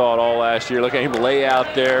 We saw it all last year. Look at him lay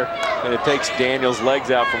out there, and it takes Daniels'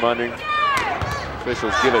 legs out from under him.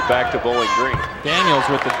 Officials give it back to Bowling Green. Daniels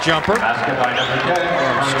with the jumper.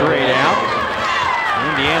 Straight out.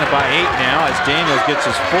 Indiana by 8 now as Daniels gets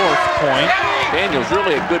his 4th point. Daniels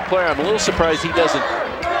really a good player. I'm a little surprised he doesn't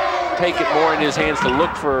take it more in his hands to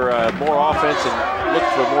look for more offense and look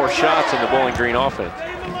for more shots in the Bowling Green offense.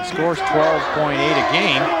 He scores 12.8 a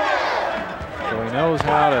game, so he knows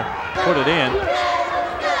how to put it in.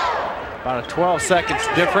 About a 12 seconds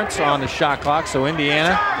difference on the shot clock, so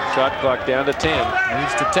Indiana shot clock down to 10.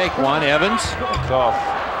 Needs to take one. Evans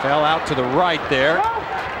fell out to the right there.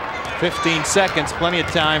 15 seconds, plenty of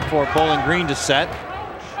time for Bowling Green to set.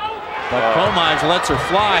 But Comage lets her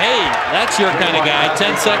fly. Hey, that's your kind of guy.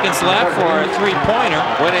 10 seconds left for a three-pointer.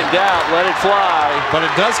 When in doubt, let it fly. But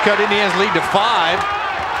it does cut Indiana's lead to 5.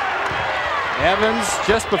 Evans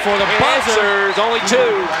just before the buzzer. Answers, only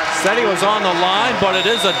 2. Said he was on the line, but it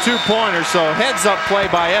is a 2-pointer, so heads-up play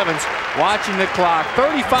by Evans. Watching the clock,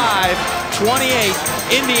 35-28.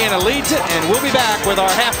 Indiana leads it, and we'll be back with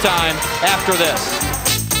our halftime after this.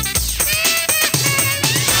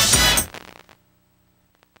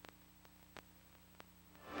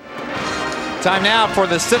 Time now for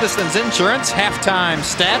the Citizens Insurance halftime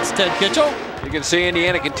stats. Ted Kitchell. You can see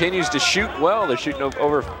Indiana continues to shoot well. They're shooting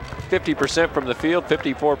over 50% from the field,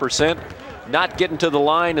 54%. Not getting to the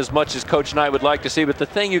line as much as Coach Knight would like to see, but the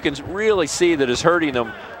thing you can really see that is hurting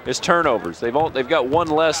them is turnovers. They've got 1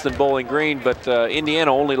 less than Bowling Green, but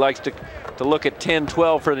Indiana only likes to look at 10,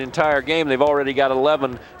 12 for the entire game. They've already got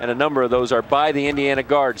 11, and a number of those are by the Indiana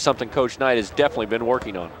guards, something Coach Knight has definitely been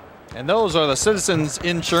working on. And those are the Citizens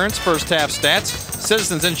Insurance first half stats.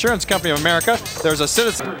 Citizens Insurance Company of America. There's a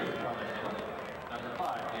Citizen. Number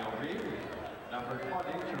 5, Neil Reed. Number 20,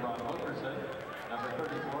 Sharon Wilkerson. Number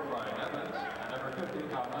 34, Brian Evans. And number 50,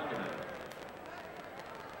 Tom Lundgren.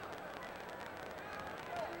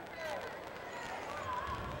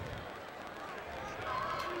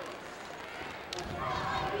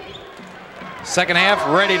 Second half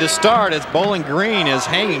ready to start as Bowling Green is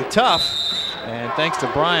hanging tough. And thanks to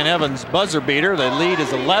Brian Evans' buzzer beater, the lead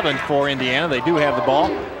is 11 for Indiana. They do have the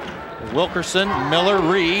ball. Wilkerson, Miller,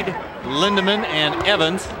 Reed, Lindemann, and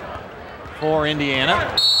Evans for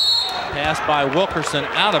Indiana. Pass by Wilkerson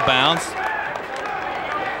out of bounds.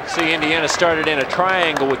 See, Indiana started in a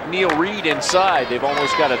triangle with Neil Reed inside. They've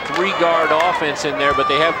almost got a 3-guard offense in there, but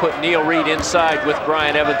they have put Neil Reed inside with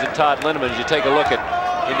Brian Evans and Todd Lindemann. As you take a look at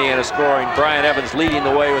Indiana scoring, Brian Evans leading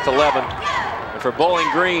the way with 11. And for Bowling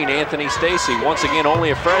Green, Anthony Stacy, once again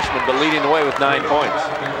only a freshman, but leading the way with 9 points.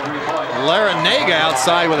 Larinaga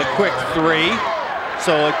outside with a quick 3.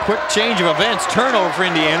 So a quick change of events. Turnover for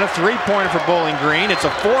Indiana, 3-pointer for Bowling Green. It's a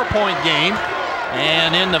 4-point game,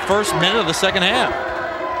 and in the first minute of the second half.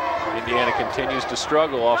 Indiana continues to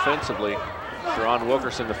struggle offensively. Sharon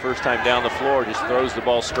Wilkerson, the first time down the floor, just throws the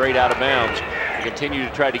ball straight out of bounds. They continue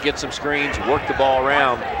to try to get some screens, work the ball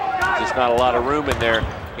around. Just not a lot of room in there.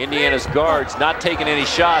 Indiana's guards not taking any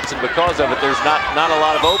shots, and because of it, there's not a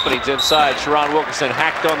lot of openings inside. Sharon Wilkerson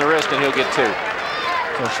hacked on the wrist, and he'll get 2.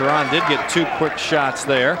 So Sharon did get 2 quick shots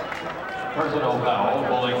there. Personal foul,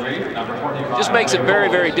 Bowling Green, number 45. Just makes it very,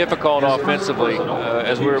 very difficult offensively.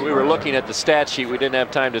 As we were looking at the stat sheet, we didn't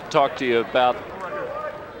have time to talk to you about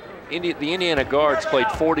the Indiana guards played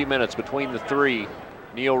 40 minutes between the three,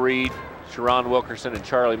 Neil Reed, Sharon Wilkerson, and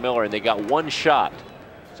Charlie Miller, and they got one shot.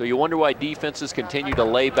 So you wonder why defenses continue to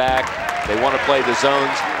lay back. They want to play the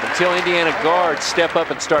zones. Until Indiana guards step up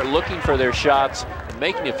and start looking for their shots and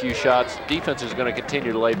making a few shots, defense is going to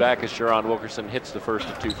continue to lay back as Sharon Wilkerson hits the first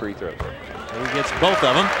of 2 free throws. He gets both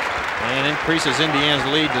of them and increases Indiana's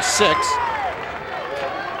lead to 6.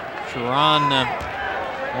 Sharon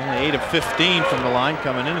only 8 of 15 from the line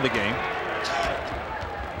coming into the game.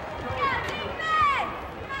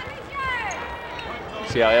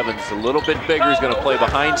 See how Evans, a little bit bigger, is going to play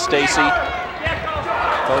behind Stacy.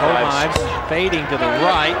 Komives fading to the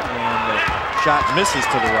right, and the shot misses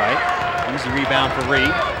to the right. Easy rebound for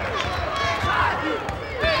Reed.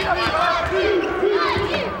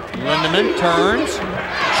 Lindemann turns.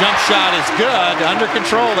 Jump shot is good. Under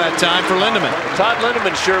control that time for Lindemann. Todd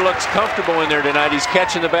Lindemann sure looks comfortable in there tonight. He's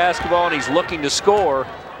catching the basketball and he's looking to score.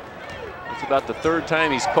 It's about the 3rd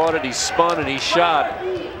time he's caught it. He's spun and he's shot.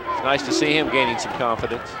 It's nice to see him gaining some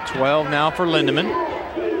confidence. 12 now for Lindemann.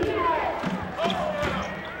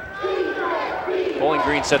 Bowling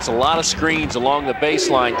Green sets a lot of screens along the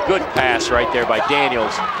baseline. Good pass right there by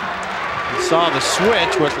Daniels. He saw the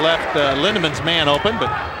switch, which left Lindemann's man open, but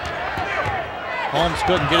Holmes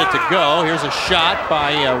couldn't get it to go. Here's a shot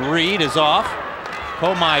by Reed, is off.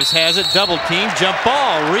 Komives has it, double team, jump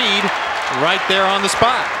ball. Reed right there on the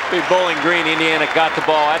spot. Big Bowling Green, Indiana got the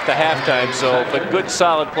ball at the halftime, so but good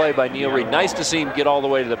solid play by Neil Reed. Nice to see him get all the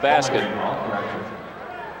way to the basket.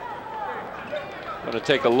 Going to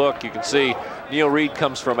take a look. You can see Neil Reed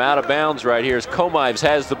comes from out of bounds right here as Komives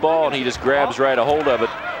has the ball and he just grabs right a hold of it.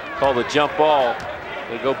 Called a jump ball.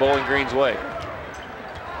 They go Bowling Green's way.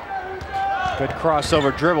 Good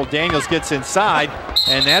crossover dribble. Daniels gets inside,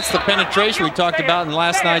 and that's the penetration we talked about in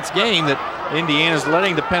last night's game, that Indiana's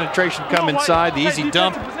letting the penetration come inside, the easy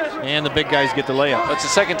dump, and the big guys get the layup. That's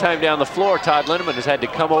the 2nd time down the floor Todd Lindemann has had to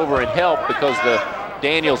come over and help because the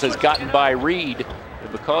Daniels has gotten by Reed.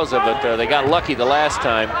 And because of it, they got lucky the last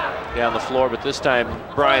time down the floor, but this time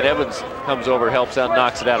Brian Evans comes over, helps out,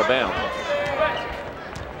 knocks it out of bounds.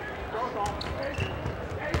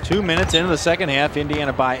 2 minutes into the second half,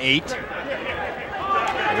 Indiana by 8.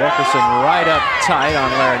 Wilkerson right up tight on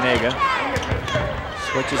Larinaga.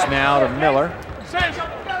 Switches now to Miller.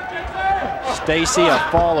 Stacy a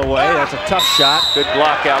fall away. That's a tough shot. Good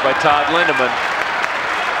block out by Todd Lindemann.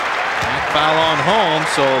 Back foul on Holmes,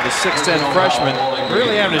 so the 6'10" freshman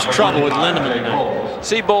really having his trouble with Lindemann tonight.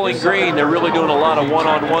 See Bowling Green, they're really doing a lot of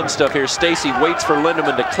one-on-one stuff here. Stacy waits for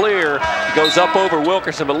Lindemann to clear. He goes up over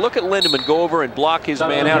Wilkerson, but look at Lindemann go over and block his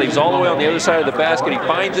man out. He's all the way on the other side of the basket. He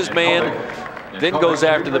finds his man, then goes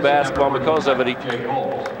after the basketball. Because of it, he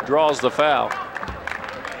draws the foul.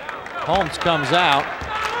 Holmes comes out.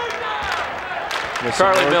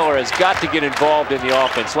 Charlie Miller has got to get involved in the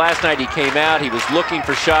offense. Last night he came out, he was looking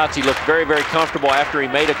for shots. He looked very, very comfortable after he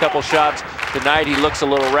made a couple shots. Tonight he looks a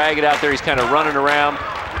little ragged out there. He's kind of running around.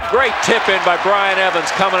 Great tip in by Brian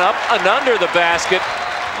Evans, coming up and under the basket,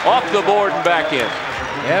 off the board and back in.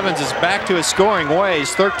 Evans is back to his scoring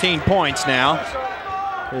ways, 13 points now.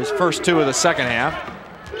 His first 2 of the second half.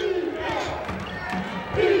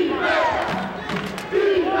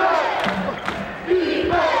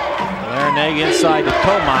 Larinaga inside to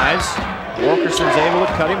Komives. Wilkerson's able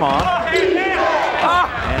to cut him off.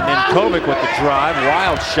 And then Kovic with the drive,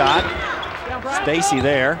 wild shot. Stacy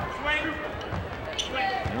there.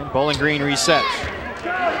 And Bowling Green resets.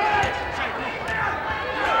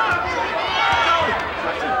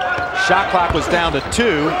 Shot clock was down to 2.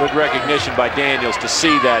 Good recognition by Daniels to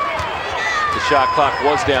see that the shot clock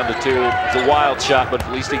was down to 2. It's a wild shot, but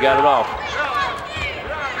at least he got it off.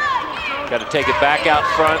 Got to take it back out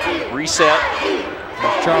front, reset.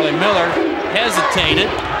 Charlie Miller hesitated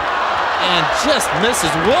and just misses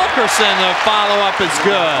Wilkerson. The follow-up is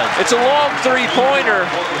good. It's a long three-pointer.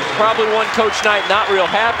 Probably one Coach Knight not real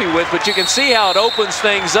happy with, but you can see how it opens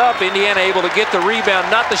things up. Indiana able to get the rebound,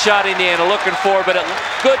 not the shot Indiana looking for, but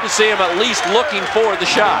good to see him at least looking for the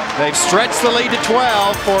shot. They've stretched the lead to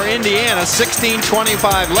 12 for Indiana.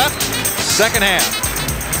 16:25 left, second half.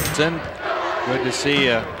 Good to see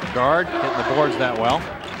a guard hitting the boards that well.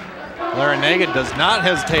 Larinaga does not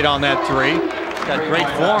hesitate on that 3. Got great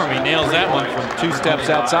form. He nails that one from 2 steps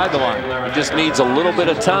outside the line. He just needs a little bit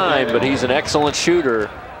of time, but he's an excellent shooter.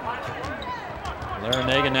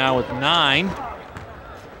 Larinaga now with 9.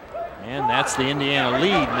 And that's the Indiana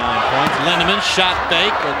lead, 9 points. Lindemann shot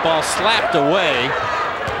fake, the ball slapped away.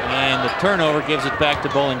 And the turnover gives it back to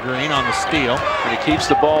Bowling Green on the steal. And he keeps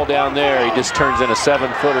the ball down there. He just turns in a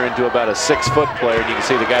 7-footer into about a 6-foot player. And you can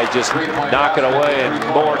see the guys just knock it away, and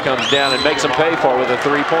Moore comes down and makes him pay for it with a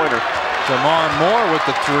three-pointer. Jamar Moore with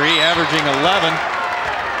the three, averaging 11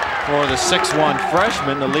 for the 6'1"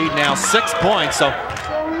 freshman. The lead now 6 points. So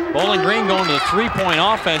Bowling Green going to the three-point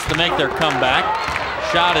offense to make their comeback.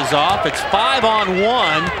 Shot is off. It's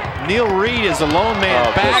 5-on-1. Neil Reed is a lone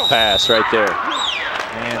man back. Good pass right there.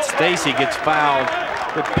 And Stacy gets fouled.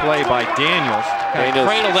 Good play by Daniels. Kind of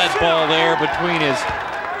cradled that ball there between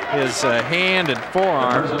his hand and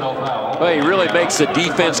forearm. Well, he really makes the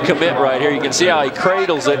defense commit right here. You can see how he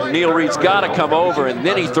cradles it. Neil Reed's got to come over, and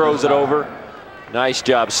then he throws it over. Nice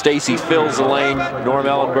job. Stacy fills the lane. Norm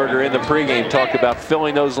Ellenberger in the pregame talked about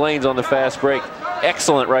filling those lanes on the fast break.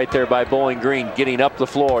 Excellent right there by Bowling Green, getting up the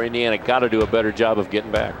floor. Indiana got to do a better job of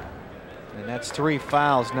getting back. And that's 3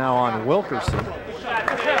 fouls now on Wilkerson. So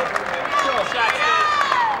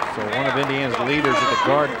one of Indiana's leaders at the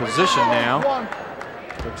guard position now.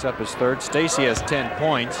 Picks up his third. Stacy has 10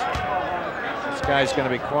 points. This guy's going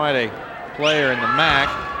to be quite a player in the MAC.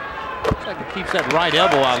 Looks like he keeps that right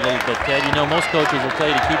elbow out a little bit, Ted. You know, most coaches will tell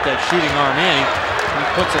you to keep that shooting arm in. He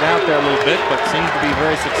puts it out there a little bit, but seems to be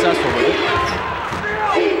very successful with it.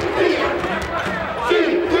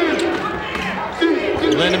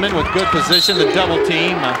 Lindemann with good position, the double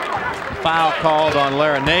team. Foul called on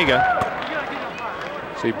Larranaga.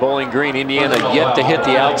 See, Bowling Green, Indiana yet to hit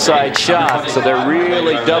the outside shot, so they're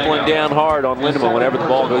really doubling down hard on Lindemann whenever the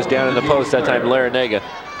ball goes down in the post. That time Larranaga,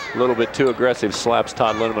 a little bit too aggressive, slaps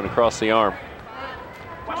Todd Lindemann across the arm.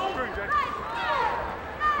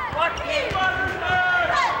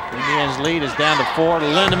 Indiana's lead is down to 4.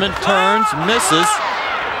 Lindemann turns, misses.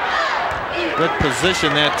 Good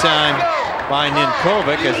position that time by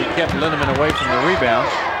Ninkovic as he kept Lindemann away from the rebound.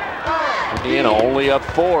 Indiana only up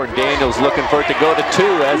 4, and Daniels looking for it to go to 2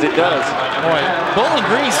 as it does. Boy, Bowling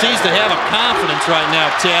Green seems to have a confidence right now,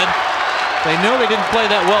 Ted. They know they didn't play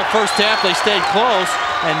that well first half. They stayed close,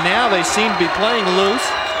 and now they seem to be playing loose,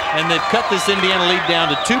 and they've cut this Indiana lead down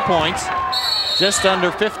to 2 points. Just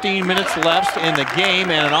under 15 minutes left in the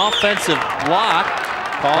game, and an offensive block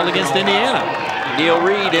called against Indiana. Neil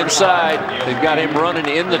Reed inside. They've got him running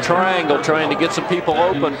in the triangle, trying to get some people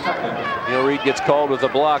open. Neil Reed gets called with a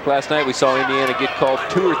block. Last night we saw Indiana get called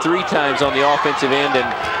 2 or 3 times on the offensive end, and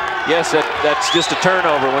yes, that's just a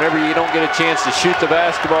turnover. Whenever you don't get a chance to shoot the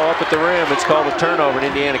basketball up at the rim, it's called a turnover, and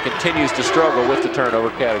Indiana continues to struggle with the turnover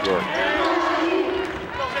category.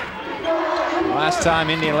 Last time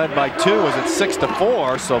Indiana led by 2 was at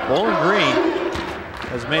 6-4, so Bowling Green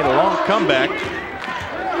has made a long comeback.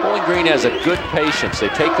 Bowling Green has a good patience. They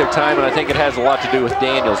take their time, and I think it has a lot to do with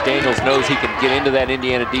Daniels. Daniels knows he can get into that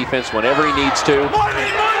Indiana defense whenever he needs to.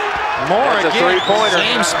 More That's again, a three-pointer.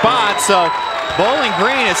 same spot, so Bowling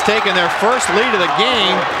Green has taken their first lead of the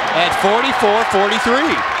game at 44-43.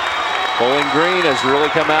 Bowling Green has really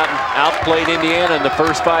come out and outplayed Indiana in the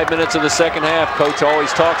first 5 minutes of the second half. Coach always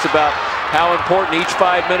talks about how important each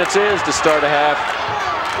 5 minutes is to start a half.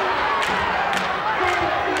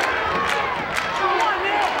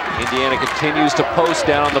 Indiana continues to post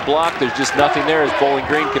down on the block. There's just nothing there as Bowling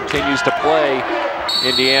Green continues to play.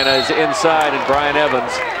 Indiana is inside, and Brian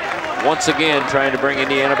Evans once again trying to bring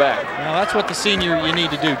Indiana back. Well, that's what the senior you need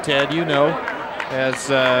to do, Ted. You know, as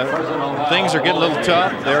things are getting a little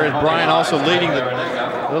tough. There is Brian also leading the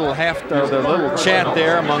little chat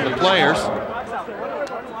there among the players.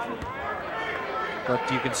 But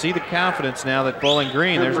you can see the confidence now that Bowling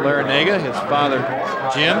Green. There's Larranaga, his father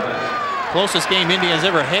Jim. Closest game Indiana's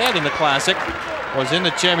ever had in the Classic was in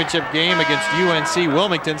the championship game against UNC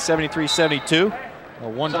Wilmington, 73-72. A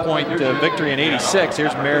 1-point victory in '86.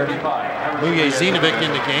 Here's Mujezinovic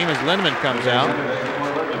in the game as Lindemann comes out.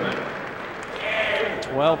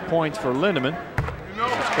 12 points for Lindemann.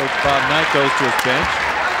 As Coach Bob Knight goes to his bench.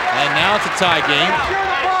 And now it's a tie game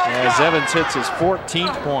as Evans hits his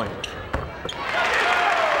 14th point.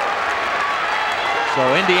 So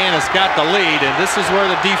Indiana's got the lead, and this is where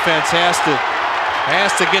the defense has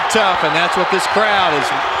to get tough, and that's what this crowd is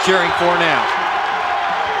cheering for now.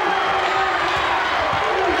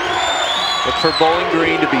 Look for Bowling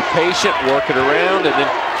Green to be patient, work it around, and then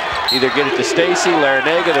either get it to Stacy,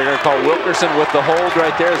 Larranaga. They're going to call Wilkerson with the hold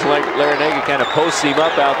right there as Larranaga kind of posts him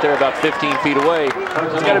up out there about 15 feet away.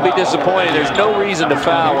 It's got to be disappointing. There's no reason to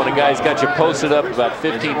foul when a guy's got you posted up about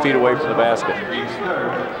 15 feet away from the basket.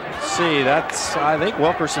 See, that's, I think,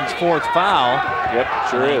 Wilkerson's 4th foul. Yep,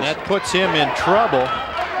 sure is. That puts him in trouble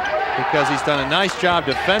because he's done a nice job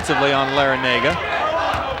defensively on Larranaga.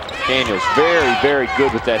 Daniels very, very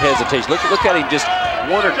good with that hesitation. Look at him just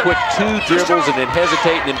one or quick two dribbles and then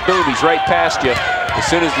hesitate, and then boom, he's right past you. As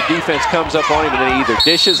soon as the defense comes up on him, and then he either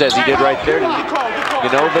dishes, as he did right there,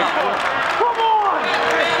 Ginovic,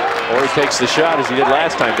 or he takes the shot, as he did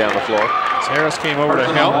last time down the floor. Harris came over to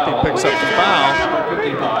help. He picks up the foul.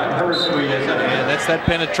 And that's that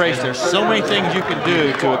penetration. There's so many things you can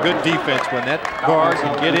do to a good defense when that guard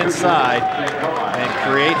can get inside and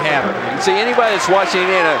create havoc. See, anybody that's watching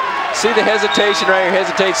Indiana, see the hesitation right here,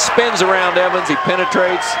 hesitates, spins around Evans, he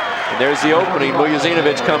penetrates, and there's the opening.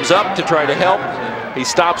 Mujezinovic comes up to try to help. He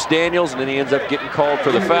stops Daniels, and then he ends up getting called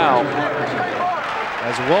for the foul.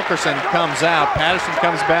 As Wilkerson comes out, Patterson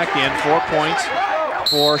comes back in, 4 points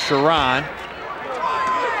for Sharon.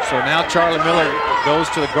 So now Charlie Miller goes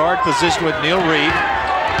to the guard position with Neil Reed.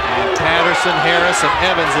 And Patterson, Harris, and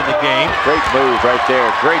Evans in the game. Great move right there.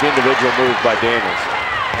 Great individual move by Daniels.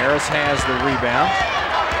 Harris has the rebound.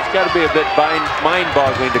 It's got to be a bit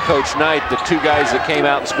mind-boggling to Coach Knight. The two guys that came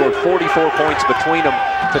out and scored 44 points between them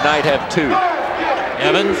tonight have 2.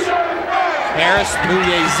 Evans, Harris,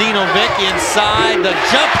 Mujezinovic inside the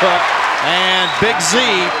jump hook, and Big Z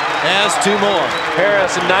has 2 more.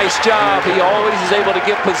 Harris, a nice job. He always is able to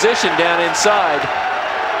get position down inside.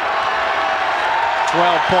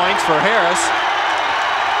 12 points for Harris.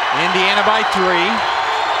 Indiana by 3.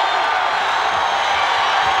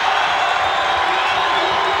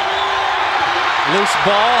 Loose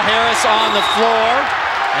ball, Harris on the floor,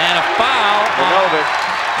 and a foul on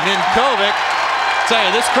Ninkovic. Tell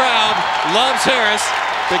you, this crowd loves Harris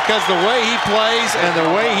because the way he plays and the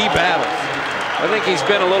way he battles. I think he's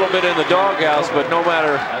been a little bit in the doghouse, but no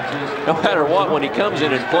matter what, when he comes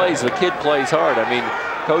in and plays, the kid plays hard. I mean,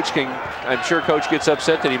 I'm sure Coach gets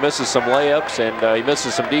upset that he misses some layups and he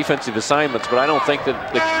misses some defensive assignments, but I don't think that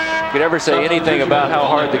you could ever say anything about how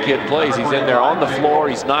hard the kid plays. He's in there on the floor,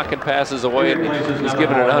 he's knocking passes away, and he's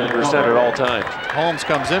giving it 100% at all times. Holmes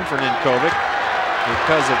comes in for Ninkovic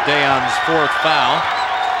because of Dayon's 4th foul.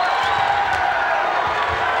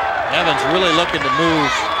 Evans really looking to move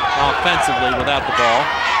offensively without the ball.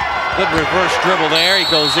 Good reverse dribble there. He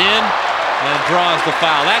goes in and draws the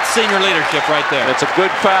foul. That's senior leadership right there. That's a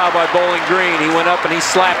good foul by Bowling Green. He went up and he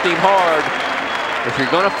slapped him hard. If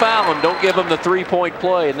you're going to foul him, don't give him the 3-point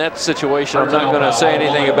play. In that situation, I'm not going to say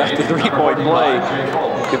anything about the 3-point play.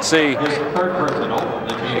 You can see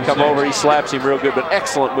he come over, he slaps him real good, but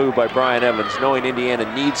excellent move by Brian Evans, knowing Indiana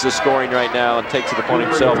needs the scoring right now and takes it upon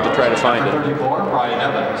himself to try to find it.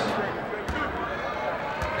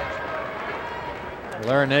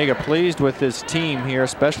 Larinaga pleased with his team here,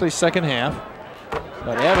 especially second half.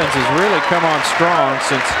 But Evans has really come on strong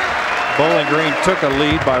since Bowling Green took a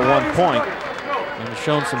lead by 1 point and has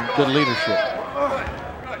shown some good leadership.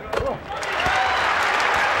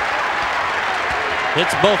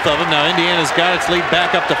 Hits both of them. Now Indiana's got its lead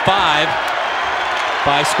back up to 5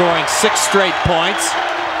 by scoring 6 straight points.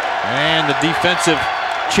 And the defensive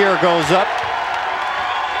cheer goes up.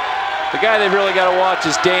 The guy they've really got to watch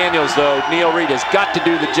is Daniels, though. Neil Reed has got to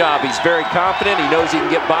do the job. He's very confident. He knows he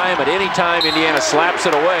can get by him at any time. Indiana slaps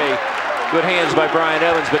it away. Good hands by Brian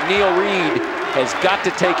Evans, but Neil Reed has got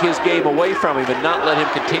to take his game away from him and not let him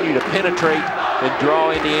continue to penetrate and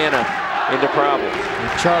draw Indiana into problems.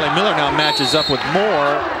 And Charlie Miller now matches up with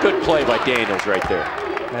Moore. Good play by Daniels right there.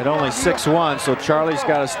 At only 6'1", so Charlie's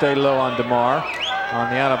got to stay low on DeMar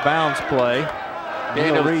on the out-of-bounds play.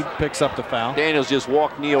 Neil Reed picks up the foul. Daniels just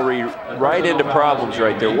walked Neil Reed right into problems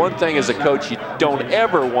right there. One thing as a coach, you don't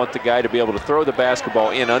ever want the guy to be able to throw the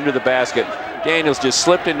basketball in under the basket. Daniels just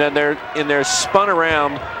slipped in there, spun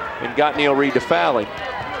around, and got Neil Reed to foul him.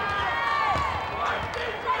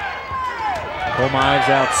 Pomives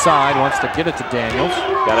outside, wants to get it to Daniels.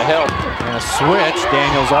 Got to help. And a switch,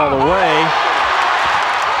 Daniels all the way.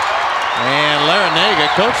 And Larinaga,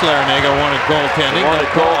 Coach Larinaga wanted goaltending. Wanted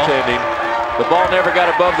goaltending. The ball never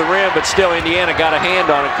got above the rim, but still Indiana got a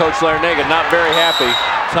hand on it. Coach Larinaga not very happy.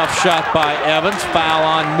 Tough shot by Evans. Foul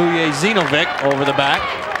on Mujezinovic over the back.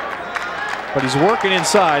 But he's working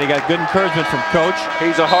inside. He got good encouragement from Coach.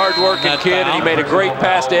 He's a hard-working kid, and he made a great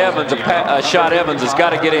pass to Evans. A shot Evans has got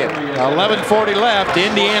to get in. 11:40 left.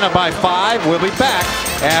 Indiana by 5. We'll be back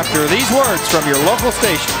after these words from your local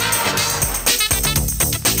station.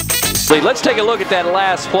 Let's take a look at that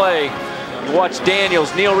last play. Watch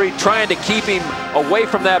Daniels, Neil Reed trying to keep him away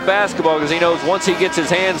from that basketball because he knows once he gets his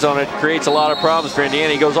hands on it, it creates a lot of problems for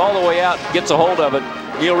Indiana. He goes all the way out, gets a hold of it.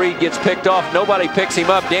 Neil Reed gets picked off. Nobody picks him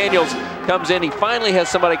up. Daniels comes in. He finally has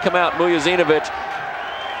somebody come out, Mujezinovic.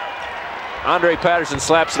 Andre Patterson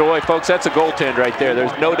slaps it away. Folks, that's a goaltend right there.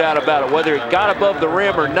 There's no doubt about it. Whether it got above the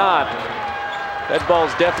rim or not, that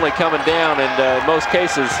ball's definitely coming down, and in most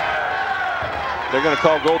cases, They're going to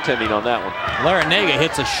call goaltending on that one. Larinaga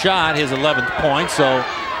hits a shot, his 11th point, so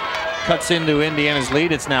cuts into Indiana's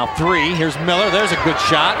lead. It's now 3. Here's Miller. There's a good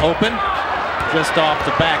shot. Open. Just off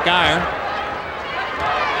the back iron.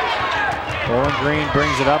 Bowling Green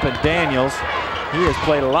brings it up, and Daniels, he has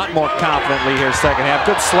played a lot more confidently here second half.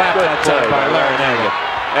 Good slap that time by Larinaga.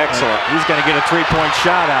 Excellent. And he's going to get a 3-point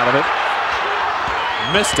shot out of it.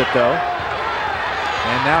 Missed it, though.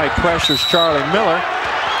 And now he pressures Charlie Miller.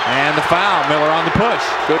 And the foul, Miller on the push.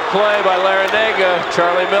 Good play by Larinaga.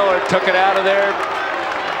 Charlie Miller took it out of there.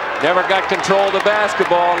 Never got control of the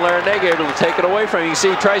basketball, and Larinaga able to take it away from him. You see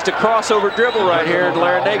he tries to crossover dribble right here, and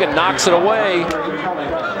Larinaga knocks it away.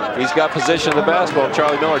 He's got possession of the basketball.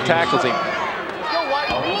 Charlie Miller tackles him.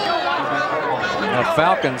 The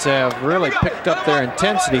Falcons have really picked up their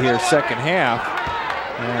intensity here second half.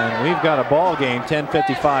 And we've got a ball game,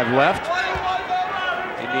 10:55 left.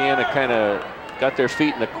 Indiana kind of got their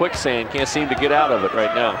feet in the quicksand. Can't seem to get out of it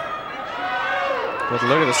right now. Good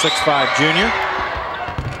look at the 6'5" junior.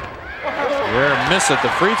 Rare miss at the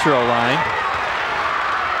free throw line.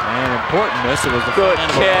 And important miss. It was the good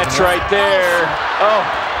catch right there. Oh,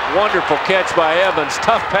 wonderful catch by Evans.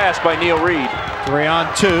 Tough pass by Neil Reed.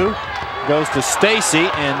 3-on-2. Goes to Stacy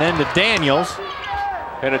and then to Daniels.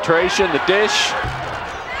 Penetration, the dish.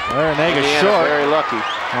 Larinaga short. Very lucky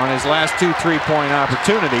on his last 2 3-point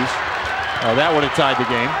opportunities. That would have tied the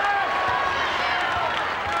game.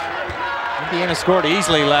 Indiana scored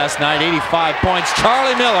easily last night, 85 points.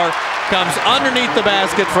 Charlie Miller comes underneath the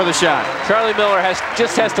basket for the shot. Charlie Miller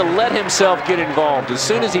just has to let himself get involved. As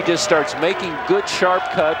soon as he just starts making good sharp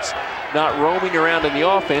cuts, not roaming around in the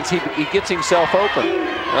offense, he gets himself open.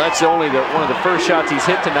 Now, that's only one of the first shots he's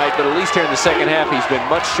hit tonight, but at least here in the second half he's been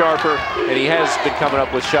much sharper, and he has been coming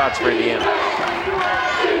up with shots for Indiana.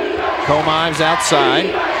 Comives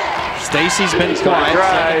outside. Stacy's been quiet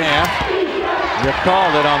second half. You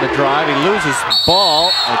called it on the drive. He loses the ball.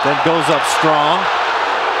 It then goes up strong.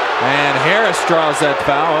 And Harris draws that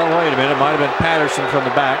foul. Well, wait a minute. It might have been Patterson from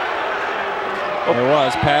the back. It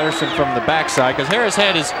was Patterson from the backside, because Harris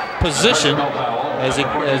had his position as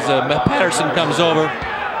Patterson comes over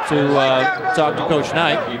to talk to Coach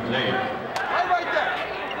Knight.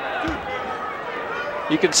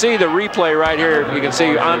 You can see the replay right here. You can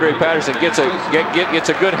see Andre Patterson gets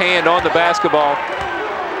a good hand on the basketball.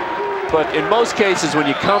 But in most cases, when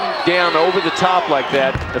you come down over the top like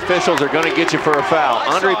that, officials are going to get you for a foul.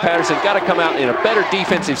 Andre Patterson got to come out in a better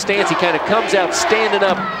defensive stance. He kind of comes out standing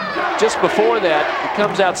up. Just before that, he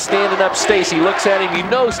comes out standing up. Stacy looks at him. You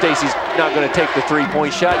know Stacy's not going to take the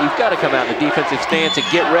 3-point shot. You've got to come out in a defensive stance and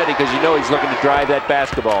get ready, because you know he's looking to drive that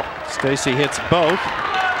basketball. Stacy hits both.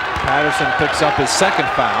 Patterson picks up his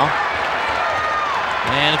second foul.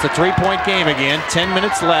 And it's a 3-point game again. 10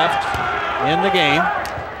 minutes left in the game.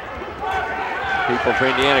 People for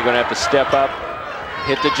Indiana are going to have to step up,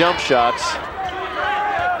 hit the jump shots.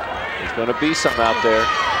 There's going to be some out there.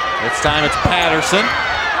 This time it's Patterson.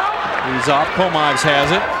 He's off. Comives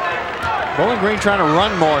has it. Bowling Green trying to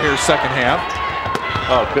run more here second half.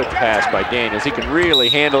 Oh, good pass by Daniels. He can really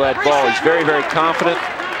handle that ball. He's very, very confident.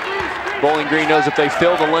 Bowling Green knows if they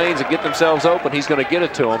fill the lanes and get themselves open, he's going to get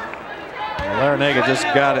it to them. Larinaga just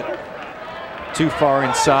got it too far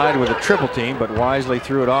inside with a triple team, but wisely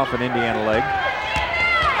threw it off an Indiana leg.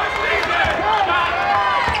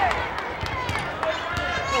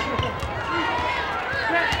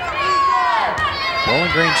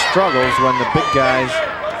 Bowling Green struggles when the big guys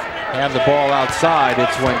have the ball outside.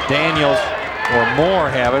 It's when Daniels or Moore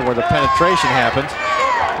have it where the penetration happens.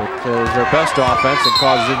 It is their best offense and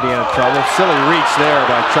causes Indiana trouble. Silly reach there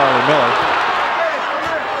by Charlie Miller.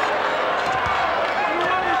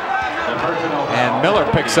 And Miller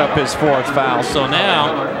picks up his 4th foul. So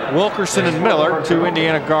now Wilkerson and Miller, 2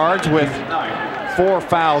 Indiana guards with 4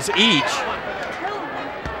 fouls each.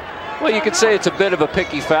 Well, you could say it's a bit of a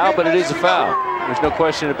picky foul, but it is a foul. There's no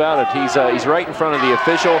question about it. He's right in front of the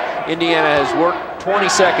official. Indiana has worked 20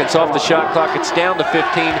 seconds off the shot clock. It's down to 15.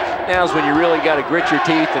 Now's when you really got to grit your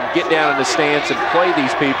teeth and get down in the stance and play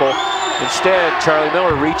these people. Instead, Charlie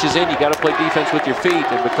Miller reaches in. You got to play defense with your feet,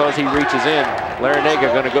 and because he reaches in, Larinaga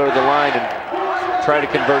going to go to the line and try to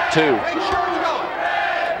convert 2.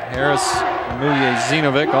 Harris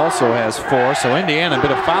Muljezinovic also has 4, so Indiana a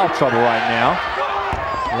bit of foul trouble right now.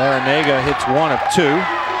 Larinaga hits 1 of 2.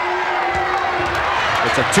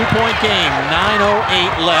 It's a 2-point game,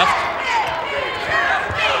 9:08 left.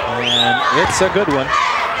 And it's a good one.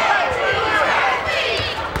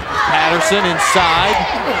 Patterson inside.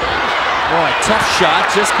 Boy, tough shot,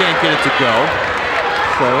 just can't get it to go.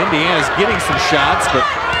 So Indiana's getting some shots, but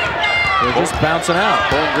they're just bouncing out.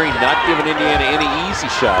 Bowling Green not giving Indiana any easy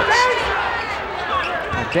shots.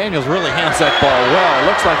 Daniels really handles that ball well. It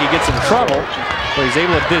looks like he gets in trouble, but he's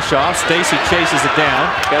able to dish off. Stacy chases it down.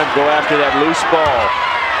 Got him go after that loose ball.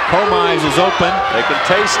 Comize is open. They can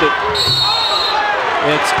taste it.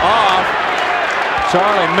 It's off.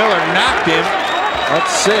 Charlie Miller knocked him.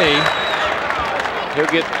 Let's see. He'll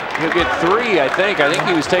get 3, I think. I think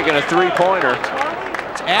he was taking a 3-pointer.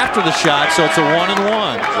 It's after the shot, so it's a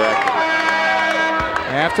 1-and-1. Exactly.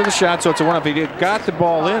 After the shot, so it's a 1. If he got the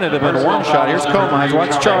ball in, it'd have been a 1 shot. Here's Comize.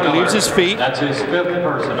 Watch Charlie leaves his feet. That's his 5th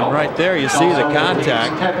personal. Right there, you see the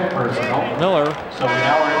contact. Miller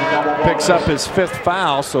picks up his 5th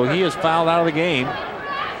foul, so he is fouled out of the game.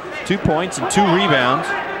 2 points and 2 rebounds.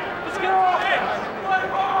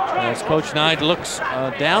 As Coach Knight looks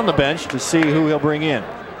down the bench to see who he'll bring in.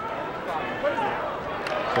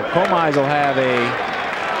 So Comize will have a,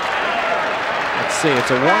 let's see,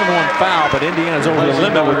 it's a 1-and-1 foul, but Indiana's over the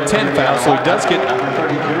limit with 10 fouls, so he does get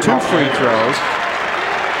 2 free throws,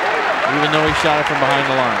 even though he shot it from behind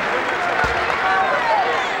the line.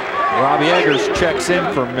 Robbie Eggers checks in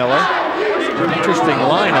for Miller. Interesting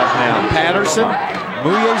lineup now. Patterson,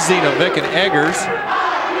 Mujezinovic, and Eggers.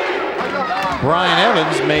 Brian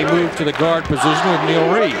Evans may move to the guard position with Neil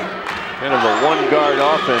Reed. Kind of a 1-guard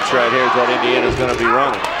offense right here is what Indiana's going to be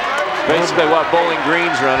running. Basically what Bowling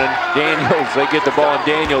Green's running. Daniels, they get the ball in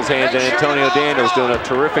Daniels' hands, and Antonio Daniels doing a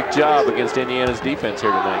terrific job against Indiana's defense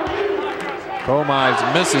here tonight. Comize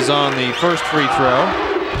misses on the first free throw.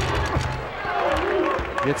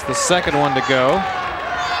 Gets the second one to go.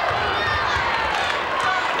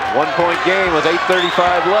 1-point game with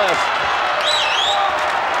 8:35 left.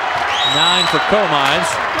 9 for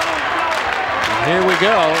Comize. Here we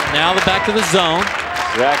go. Now they're back to the zone.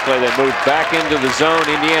 Exactly. They moved back into the zone.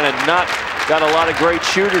 Indiana not got a lot of great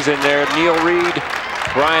shooters in there. Neil Reed,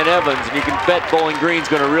 Brian Evans, and you can bet Bowling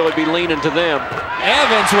Green's going to really be leaning to them.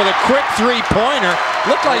 Evans with a quick 3-pointer.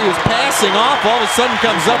 Looked like he was passing off. All of a sudden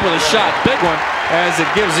comes up with a shot. Big one as it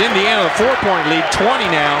gives Indiana the 4-point lead.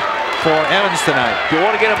 20 now for Evans tonight. If you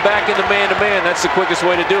want to get him back in the man-to-man, that's the quickest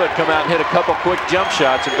way to do it. Come out and hit a couple quick jump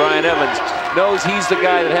shots, and Brian Evans knows he's the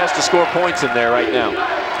guy that has to score points in there right now.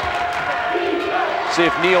 See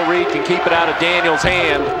if Neil Reed can keep it out of Daniels'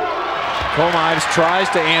 hand. Comize tries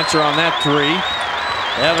to answer on that 3.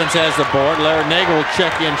 Evans has the board. Larry Nagel will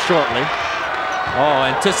check in shortly. Oh,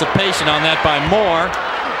 anticipation on that by Moore,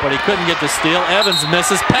 but he couldn't get the steal. Evans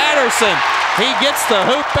misses. Patterson, he gets the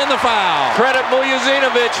hoop and the foul. Credit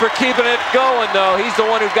Mujezinovic for keeping it going, though. He's the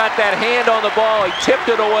one who got that hand on the ball. He tipped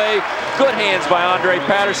it away. Good hands by Andre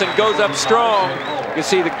Patterson. Goes up strong. You can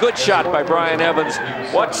see the good shot by Brian Evans.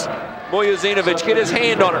 Watch Mujezinovic get his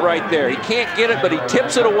hand on it right there. He can't get it, but he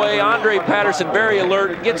tips it away. Andre Patterson, very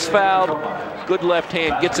alert, gets fouled. Good left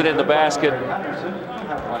hand, gets it in the basket.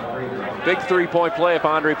 Big 3-point play if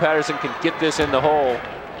Andre Patterson can get this in the hole.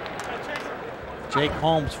 Jake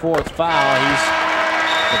Holmes' 4th foul. He's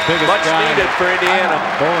the biggest Much guy needed for Indiana.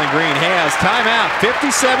 Bowling Green has. Timeout,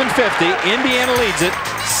 57-50. Indiana leads it.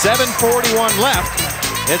 7:41 left.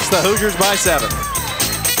 It's the Hoosiers by 7.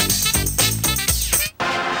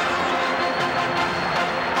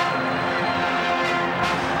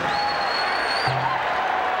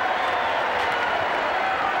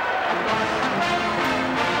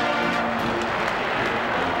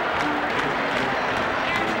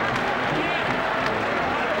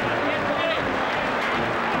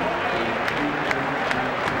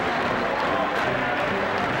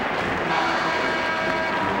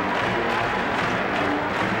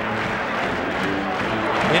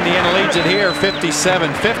 Indiana leads it here,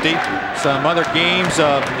 57-50. Some other games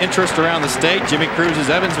of interest around the state. Jimmy Cruz's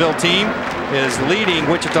Evansville team is leading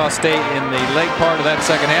Wichita State in the late part of that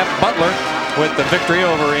second half. Butler with the victory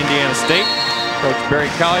over Indiana State. Coach Barry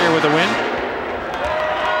Collier with a win.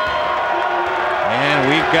 And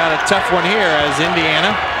we've got a tough one here as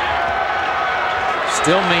Indiana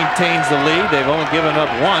still maintains the lead. They've only given up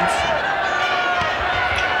once.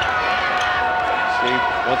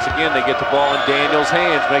 Once again, they get the ball in Daniels'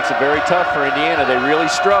 hands. Makes it very tough for Indiana. They really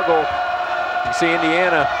struggle. You see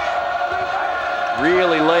Indiana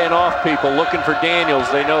really laying off people, looking for Daniels.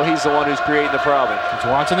 They know he's the one who's creating the problem. He's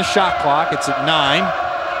watching the shot clock. It's at 9.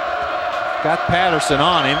 Got Patterson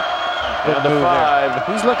on him. Down to 5.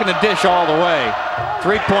 He's looking to dish all the way.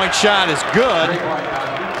 3-point shot is good.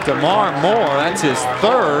 DeMar Moore, that's his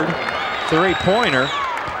 3rd 3-pointer.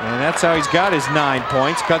 And that's how he's got his 9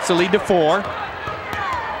 points. Cuts the lead to 4.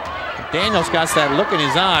 Daniels got that look in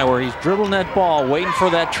his eye where he's dribbling that ball, waiting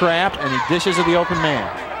for that trap, and he dishes to the open man.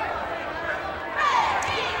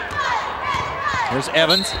 Here's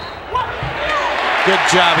Evans. Good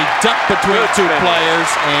job. He ducked between 2 players,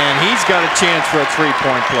 and he's got a chance for a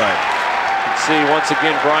 3-point play. See, once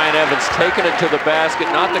again, Brian Evans taking it to the basket.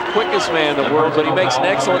 Not the quickest man in the world, but he makes an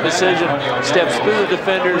excellent decision. Steps through the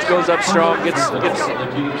defenders, goes up strong, gets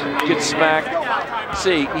smacked.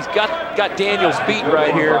 See, he's got Daniels beat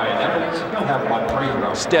right here.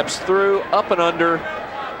 Steps through, up and under.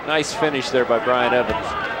 Nice finish there by Brian Evans.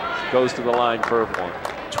 Goes to the line for a point.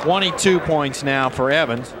 22 points now for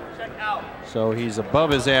Evans. So he's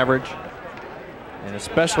above his average. And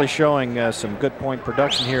especially showing some good point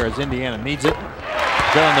production here as Indiana needs it.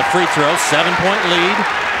 Good on the free throw, 7-point lead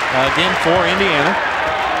again for Indiana.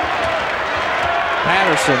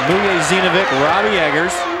 Patterson, Mujezinovic, Robbie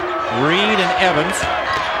Eggers, Reed, and Evans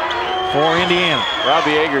for Indiana.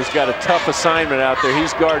 Robbie Eggers got a tough assignment out there.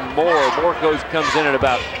 He's guarding Moore. Moore comes in at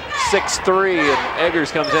about 6'3", and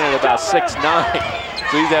Eggers comes in at about 6'9".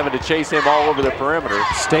 So he's having to chase him all over the perimeter.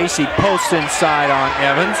 Stacy posts inside on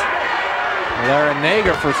Evans.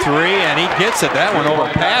 Larinaga for three, and he gets it. That one over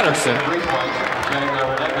Patterson.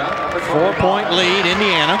 4-point lead,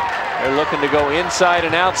 Indiana. They're looking to go inside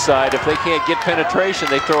and outside. If they can't get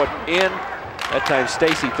penetration, they throw it in. That time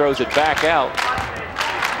Stacy throws it back out.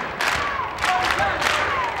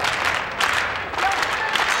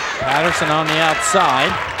 Patterson on the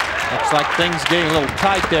outside. Looks like things getting a little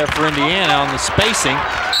tight there for Indiana on the spacing.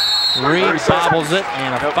 Reed bobbles it,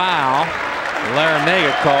 and a foul.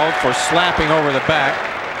 Larinaga called for slapping over the back.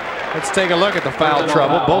 Let's take a look at the foul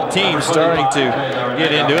trouble. Both teams starting to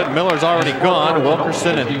get into it. Miller's already gone.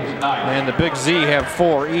 Wilkerson and the Big Z have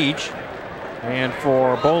 4 each. And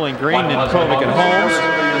for Bowling Green, and Kovic and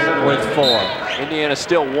Holmes with 4. Indiana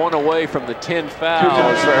still 1 away from the 10 foul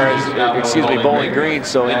as far as, Bowling Green.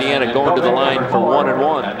 So Indiana going to the line for 1 and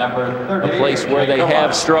 1, a place where they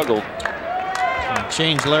have struggled.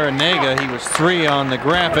 Change Larinaga. He was 3 on the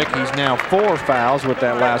graphic. He's now 4 fouls with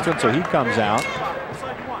that last one, so he comes out.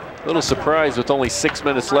 A little surprised with only 6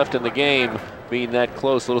 minutes left in the game, being that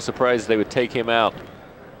close. A little surprised they would take him out.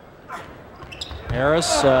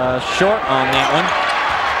 Harris short on that one,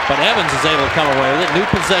 but Evans is able to come away with it. New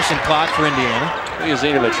possession clock for Indiana.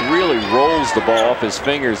 Mujezinovic really rolls the ball off his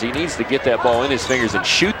fingers. He needs to get that ball in his fingers and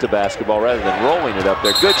shoot the basketball rather than rolling it up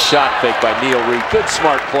there. Good shot fake by Neil Reed. Good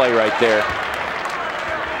smart play right there.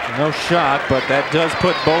 No shot, but that does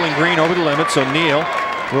put Bowling Green over the limit, so Neal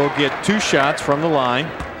will get 2 shots from the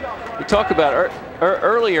line. We talked about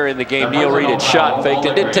earlier in the game, Neil Reed had shot faked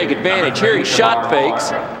and didn't take advantage. Here he shot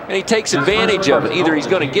fakes, and he takes advantage of it. Either he's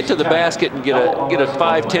going to get to the basket and get a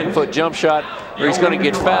 5-10 foot jump shot, or he's going to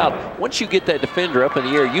get fouled. Once you get that defender up in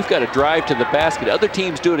the air, you've got to drive to the basket. Other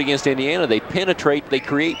teams do it against Indiana. They penetrate, they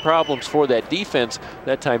create problems for that defense.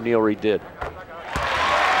 That time Neil Reed did.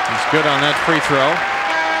 He's good on that free throw.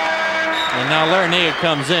 And now Larinaga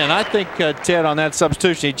comes in. I think, Ted, on that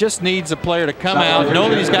substitution, he just needs a player to come out, know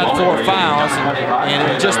that he's got 4 fouls,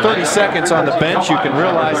 and in just 30 seconds on the bench, you can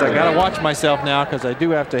realize I got to watch myself now because I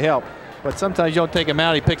do have to help. But sometimes you don't take him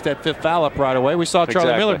out, he picks that 5th foul up right away. We saw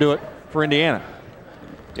Charlie Miller do it for Indiana.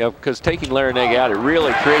 Yeah, because taking Larinaga out, it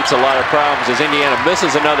really creates a lot of problems as Indiana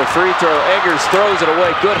misses another free throw. Eggers throws it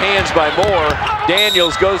away. Good hands by Moore.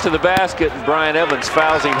 Daniels goes to the basket, and Brian Evans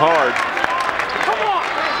fouls him hard.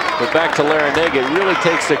 But back to Larinaga, it really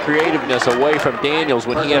takes the creativeness away from Daniels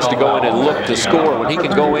when he has to go in and look to score. When he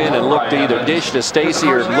can go in and look to either dish to Stacy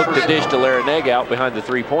or look to dish to Larinaga out behind the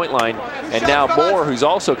 3-point line. And now Moore, who's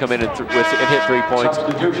also come in and hit 3 points,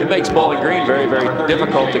 it makes Bowling Green very, very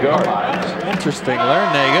difficult to guard. Interesting.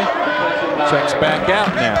 Larinaga checks back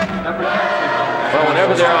out now. Well,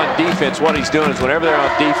 whenever they're on defense, what he's doing is whenever they're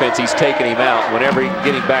on defense, he's taking him out. Whenever he's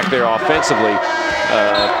getting back there offensively,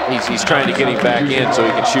 he's trying to get him back in so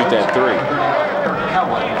he can shoot that 3.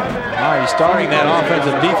 Now he's starting that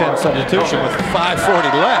offensive defense substitution with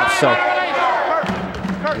 5:40 left. So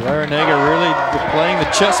Larinaga really playing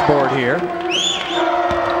the chessboard here.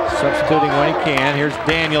 Substituting when he can. Here's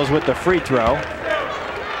Daniels with the free throw.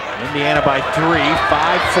 Indiana by 3,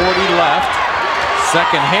 5:40 left.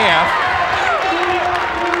 Second half.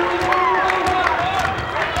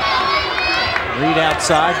 Reed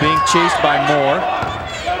outside, being chased by Moore.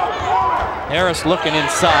 Harris looking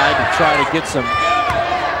inside to try to get some.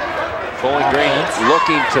 Bowling Green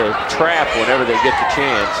looking to trap whenever they get the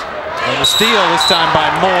chance. And the steal this time by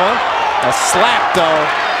Moore. A slap though,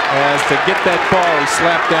 as to get that ball, he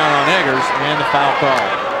slapped down on Eggers, and the foul call.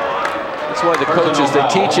 That's why the coaches, they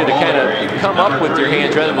teach you to kind of come up with your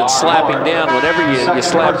hands rather than slapping down. Whenever you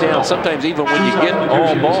slap down, sometimes even when you get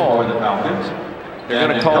all ball, they're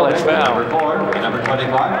going to call that foul.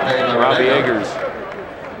 Robbie Eggers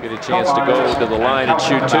get a chance to go to the line and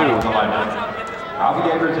shoot 2. Robbie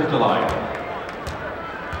Eggers is the line.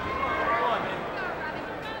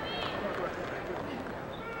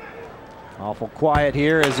 Awful quiet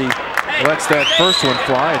here as he lets that first one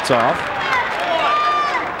fly. It's off.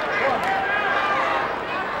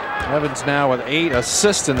 Evans now with 8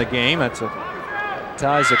 assists in the game. That's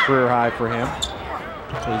ties a career high for him.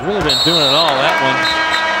 So he's really been doing it all. That one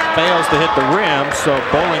fails to hit the rim, so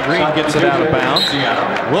Bowling Green gets it out of bounds.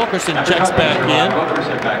 Wilkerson checks back in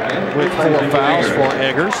with 4 fouls for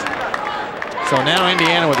Eggers. So now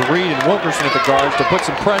Indiana with Reed and Wilkerson at the guards to put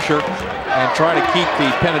some pressure and try to keep the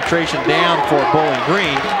penetration down for Bowling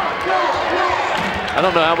Green. I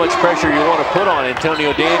don't know how much pressure you want to put on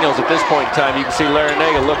Antonio Daniels at this point in time. You can see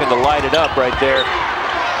Larinaga looking to light it up right there.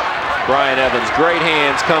 Brian Evans, great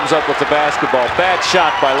hands, comes up with the basketball. Bad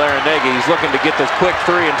shot by Larinaga. He's looking to get this quick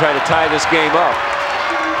 3 and try to tie this game up.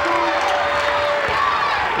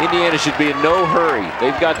 Indiana should be in no hurry.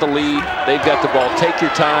 They've got the lead. They've got the ball. Take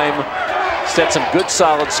your time. Set some good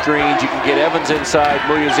solid screens. You can get Evans inside,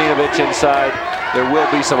 Mujozinovic inside. There will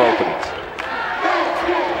be some openings.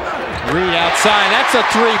 Reed outside, that's a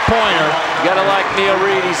 3-pointer. You gotta like Neil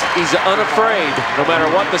Reed, he's unafraid. No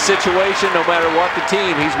matter what the situation, no matter what the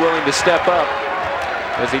team, he's willing to step up.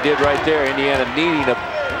 As he did right there, Indiana needing a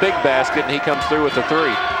big basket, and he comes through with the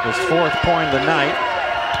 3. His 4th point of the night.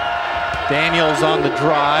 Daniels on the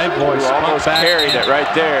drive. Boy, almost carried it right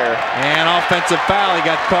there. And offensive foul. He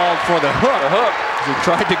got called for the hook. He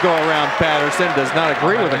tried to go around Patterson. Does not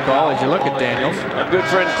agree with the call as you look at Daniels. Our good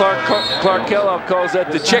friend Clark Kellogg calls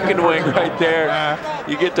that the chicken wing right there.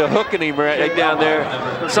 You get to hooking him right down there.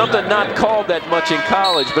 Something not called that much in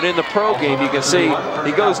college, but in the pro game you can see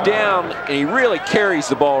he goes down and he really carries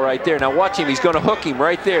the ball right there. Now watch him. He's going to hook him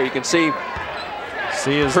right there. You can see.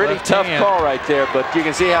 Pretty tough call right there, but you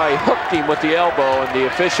can see how he hooked him with the elbow, and the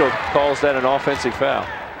official calls that an offensive foul.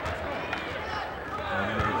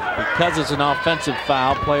 Because it's an offensive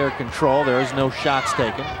foul, player control, there is no shots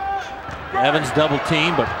taken. Evans double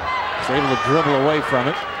team, but is able to dribble away from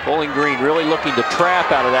it. Bowling Green really looking to trap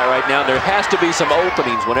out of that right now. There has to be some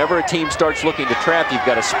openings. Whenever a team starts looking to trap, you've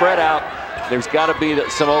got to spread out. There's got to be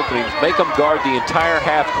some openings. Make them guard the entire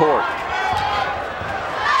half court.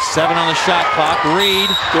 7 on the shot clock. Reed.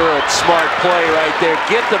 Good, smart play right there.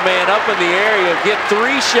 Get the man up in the area. Get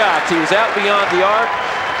 3 shots. He was out beyond the arc.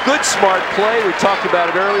 Good, smart play. We talked about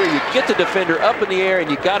it earlier. You get the defender up in the air,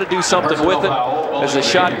 and you got to do something with it. As the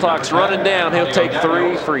shot clock's running down, he'll take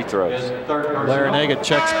 3 free throws. Larinaga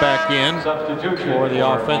checks back in for the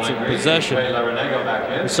offensive possession.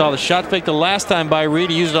 We saw the shot fake the last time by Reed.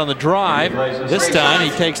 He used it on the drive. This time he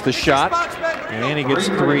takes the shot, and he gets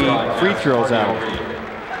 3 free throws out of it.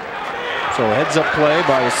 So heads up play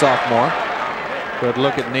by the sophomore. Good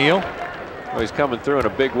look at Neal. Well, he's coming through in a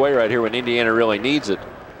big way right here when Indiana really needs it.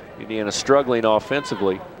 Indiana struggling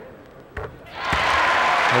offensively.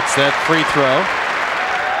 That's that free throw.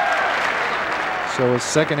 So his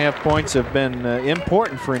second half points have been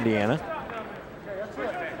important for Indiana.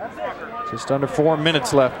 Just under 4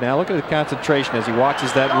 minutes left now. Look at the concentration as he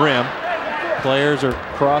watches that rim. Players are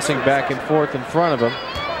crossing back and forth in front of him.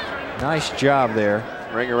 Nice job there.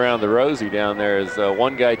 Ring around the rosy down there as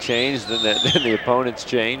one guy changed, then the opponents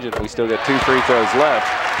change, and we still got 2 free throws left.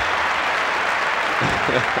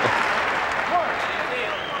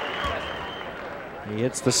 He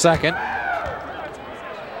hits the second.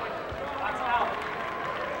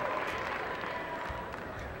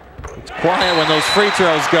 It's quiet when those free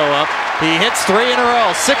throws go up. He hits 3 in a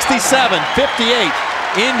row, 67-58.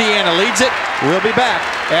 Indiana leads it. We'll be back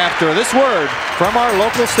after this word from our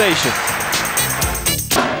local station.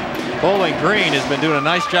 Bowling Green has been doing a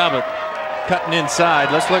nice job of cutting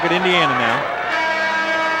inside. Let's look at Indiana now.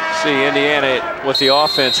 See Indiana with the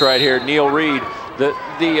offense right here. Neil Reed.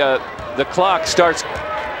 The clock starts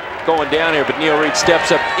going down here, but Neil Reed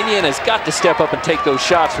steps up. Indiana's got to step up and take those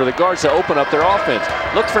shots for the guards to open up their offense.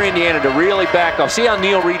 Look for Indiana to really back off. See how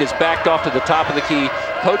Neil Reed has backed off to the top of the key.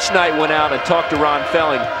 Coach Knight went out and talked to Ron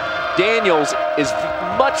Felling. Daniels is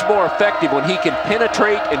much more effective when he can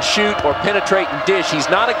penetrate and shoot or penetrate and dish. He's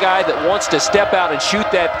not a guy that wants to step out and shoot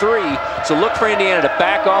that 3. So look for Indiana to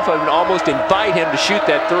back off and almost invite him to shoot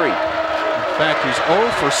that 3. In fact, he's 0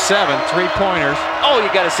 for 7 3-pointers. Oh, you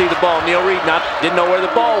got to see the ball. Neil Reed didn't know where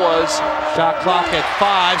the ball was. Shot clock at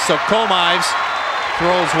 5, so Comives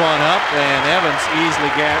throws one up, and Evans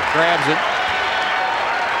easily grabs it.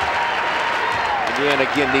 Indiana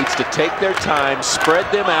again needs to take their time, spread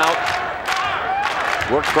them out.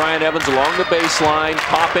 Works Brian Evans along the baseline,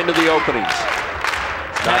 pop into the openings.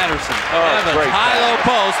 Patterson, Evans, high-low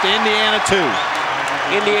post, Indiana 2.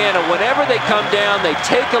 Indiana, whenever they come down, they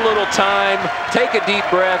take a little time, take a deep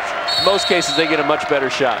breath. In most cases, they get a much better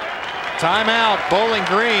shot. Timeout, Bowling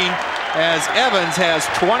Green. as Evans has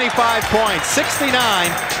 25 points,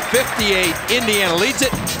 69-58. Indiana leads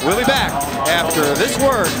it. We'll be back after this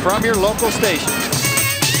word from your local station.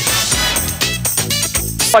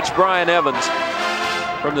 Watch Brian Evans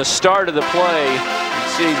from the start of the play. You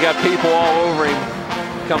see he's got people all over him.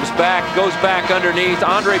 Comes back, goes back underneath.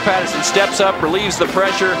 Andre Patterson steps up, relieves the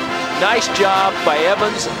pressure. Nice job by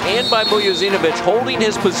Evans and by Mujozinovic holding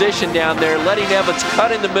his position down there, letting Evans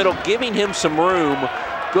cut in the middle, giving him some room.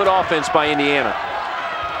 Good offense by Indiana.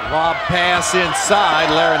 Lob pass inside.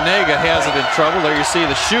 Larrañaga has it in trouble. There you see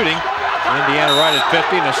the shooting. Indiana right at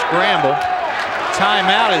 50 and a scramble.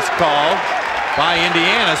 Timeout is called by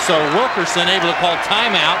Indiana, so Wilkerson able to call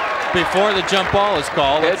timeout before the jump ball is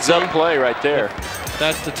called. Heads up play right there.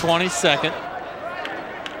 That's the 22nd.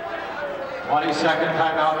 22nd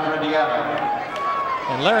timeout for Indiana.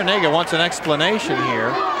 And Larrañaga wants an explanation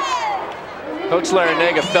here. Coach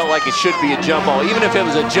Larrañaga felt like it should be a jump ball. Even if it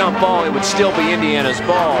was a jump ball, it would still be Indiana's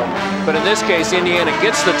ball. But in this case, Indiana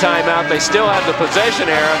gets the timeout. They still have the possession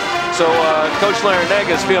era. So Coach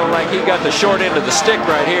Larrañaga is feeling like he got the short end of the stick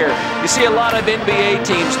right here. You see a lot of NBA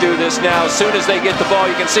teams do this now. As soon as they get the ball,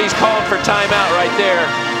 you can see he's calling for timeout right there.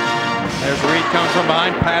 There's Reed coming from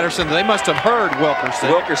behind Patterson. They must have heard Wilkerson.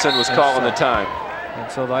 Wilkerson was calling the time. And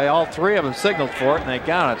so all three of them signaled for it, and they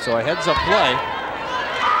got it. So a heads-up play.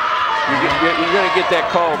 You're going to get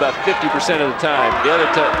that call about 50% of the time. The other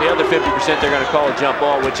 50%, they're going to call a jump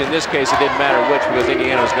ball, which in this case, it didn't matter which because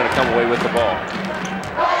Indiana was going to come away with the ball.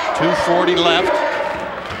 2:40 left.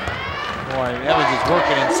 Boy, Evans is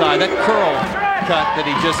working inside. That curl cut that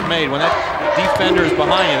he just made, when that defender is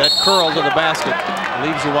behind you, that curl to the basket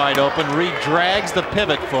leaves you wide open. Reed drags the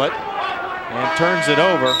pivot foot and turns it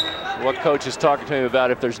over. What coach is talking to him about,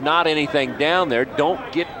 if there's not anything down there, don't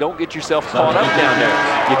get yourself caught up down there.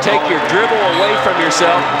 You take your dribble away from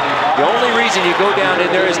yourself. The only reason you go down in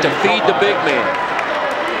there is to feed the big man.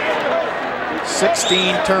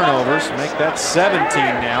 16 turnovers, make that 17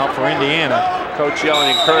 now for Indiana. Coach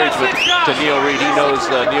yelling encouragement to Neil Reed. He knows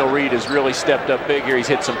Neil Reed has really stepped up big here. He's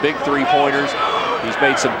hit some big three-pointers. He's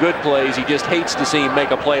made some good plays. He just hates to see him make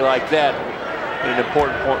a play like that at an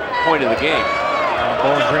important point of the game.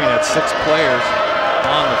 Bowling Green had 6 players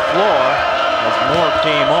on the floor as Moore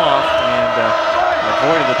came off and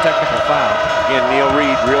avoided the technical foul. Again, Neil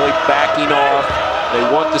Reed really backing off. They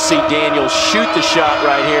want to see Daniels shoot the shot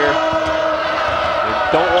right here.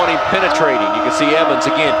 They don't want him penetrating. You can see Evans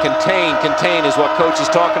again, contain is what coach is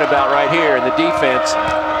talking about right here in the defense.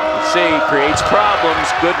 You see, creates problems.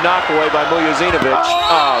 Good knock away by Mujozinovic.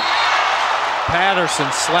 Patterson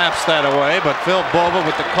slaps that away, but Phil Bova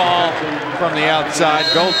with the call from the outside,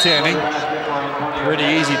 goaltending. Pretty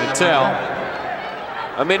easy to tell.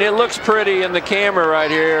 I mean, it looks pretty in the camera right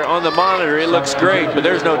here on the monitor. It looks great, but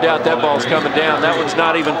there's no doubt that ball's coming down. That one's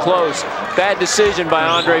not even close. Bad decision by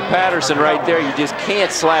Andre Patterson right there. You just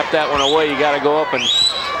can't slap that one away. You got to go up and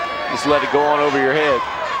just let it go on over your head.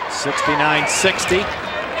 69-60.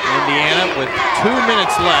 Indiana with 2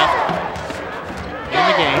 minutes left in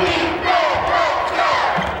the game.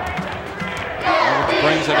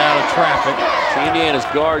 Brings it out of traffic. See, Indiana's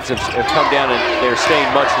guards have come down and they're staying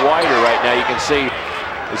much wider right now. You can see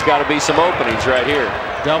there's got to be some openings right here.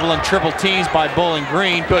 Double and triple teams by Bowling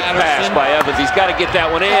Green. Good pass by Evans. He's got to get that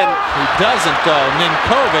one in. He doesn't though.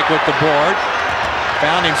 Ninkovic with the board.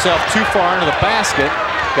 Found himself too far into the basket.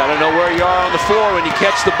 Got to know where you are on the floor when you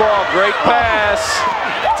catch the ball. Great pass.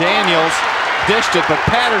 Daniels dished it, but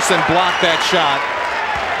Patterson blocked that shot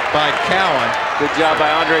by Cowan. Good job by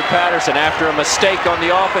Andre Patterson after a mistake on the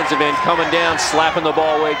offensive end, coming down, slapping the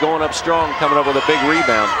ball away, going up strong, coming up with a big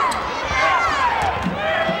rebound.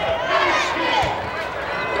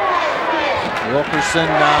 Wilkerson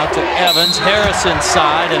now to Evans. Harris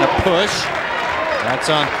inside and a push. That's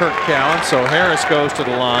on Kirk Cowan, so Harris goes to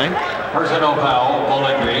the line. Personal foul,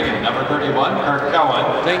 Bowling Green, number 31, Kirk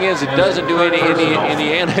Cowan. Thing is, it doesn't do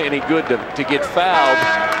Indiana any good to get fouled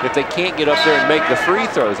if they can't get up there and make the free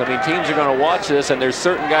throws. I mean, teams are going to watch this, and there's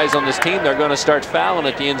certain guys on this team that are going to start fouling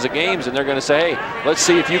at the ends of games, and they're going to say, hey, let's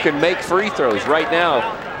see if you can make free throws. Right now,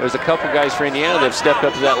 there's a couple guys for Indiana that have stepped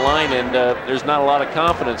up to that line, and there's not a lot of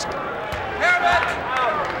confidence.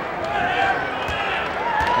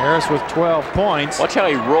 Harris with 12 points. Watch how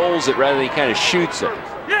he rolls it rather than he kind of shoots it.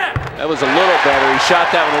 That was a little better. He shot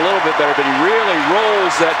that one a little bit better, but he really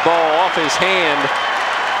rolls that ball off his hand.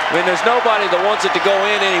 I mean, there's nobody that wants it to go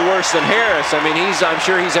in any worse than Harris. I mean, I'm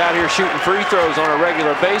sure he's out here shooting free throws on a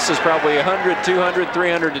regular basis, probably 100, 200,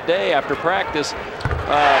 300 a day after practice.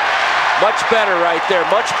 Much better right there,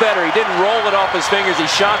 much better. He didn't roll it off his fingers. He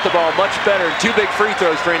shot the ball much better. 2 big free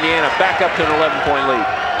throws for Indiana, back up to an 11-point lead.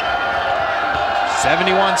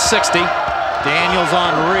 71-60. Daniels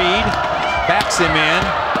on Reed, backs him in,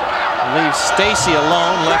 leaves Stacy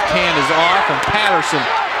alone. Left hand is off, and Patterson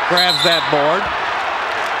grabs that board.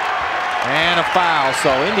 And a foul.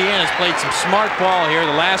 So Indiana's played some smart ball here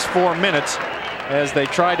the last 4 minutes as they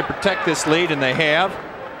tried to protect this lead, and they have.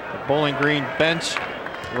 The Bowling Green bench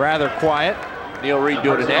rather quiet. Neil Reed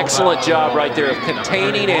doing an excellent job right there of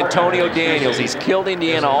containing Antonio Daniels. He's killed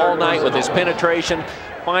Indiana all night with his penetration.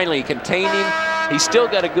 Finally containing. He's still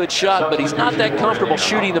got a good shot, but he's not that comfortable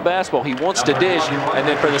shooting the basketball. He wants to dish. And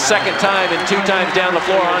then for the second time and 2 times down the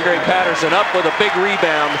floor, Andre Patterson up with a big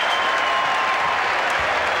rebound.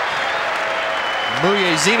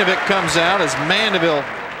 Mujezinovic comes out as Mandeville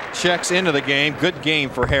checks into the game. Good game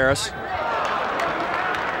for Harris.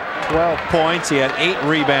 12 points. He had 8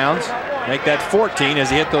 rebounds. Make that 14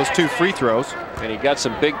 as he hit those 2 free throws. And he got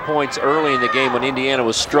some big points early in the game when Indiana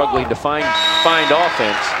was struggling to find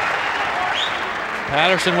offense.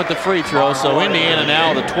 Patterson with the free throw, so Indiana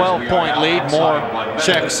now with a 12-point lead. Moore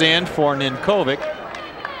checks in for Ninkovic.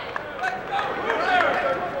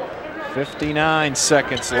 59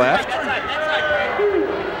 seconds left.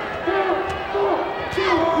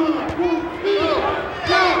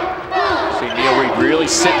 See Neil Reed really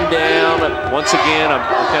sitting down. Once again, I'm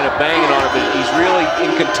kind of banging on it, but he's really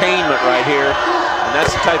in containment right here. And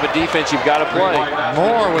that's the type of defense you've got to play.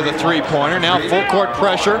 Moore with a 3-pointer. Now full court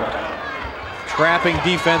pressure. Trapping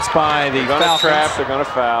defense by the Falcons. They're going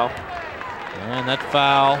to foul. And that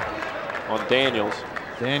foul on Daniels.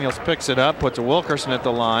 Daniels picks it up, puts a Wilkerson at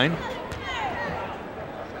the line.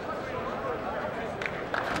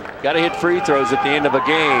 Got to hit free throws at the end of a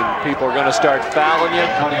game. People are going to start fouling you.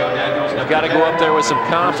 You've got to go up there with some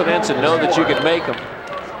confidence and know that you can make them.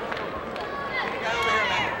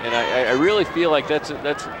 And I really feel like that's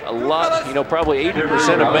a lot, you know, probably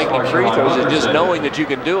 80% of making free throws is just knowing that you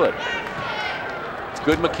can do it. It's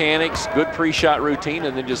good mechanics, good pre-shot routine,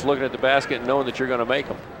 and then just looking at the basket and knowing that you're going to make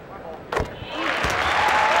them.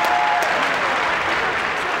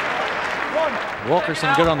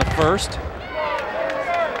 Wilkerson good on the first.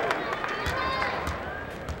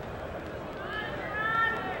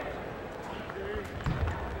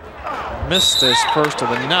 Missed his first of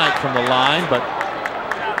the night from the line, but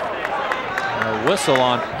a whistle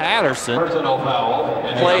on Patterson.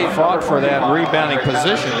 Fought for that rebounding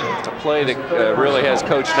position. It's a play that really has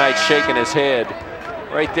Coach Knight shaking his head.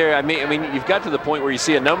 Right there, I mean, you've got to the point where you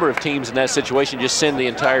see a number of teams in that situation just send the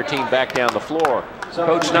entire team back down the floor.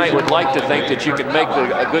 Coach Knight would like to think that you could make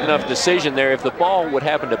a good enough decision there. If the ball would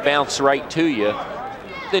happen to bounce right to you,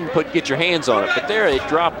 then get your hands on it. But there, it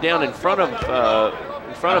dropped down in front of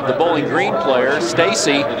the Bowling Green player,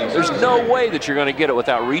 Stacy. There's no way that you're going to get it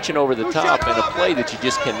without reaching over the top, and a play that you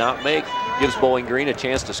just cannot make gives Bowling Green a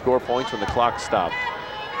chance to score points when the clock stopped.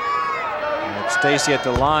 Stacy at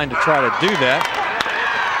the line to try to do that,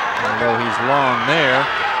 although he's long there.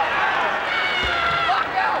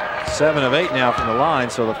 7 of 8 now from the line,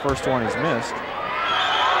 so the first one he's missed.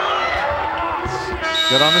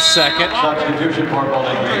 Good on the second.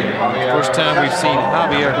 First time we've seen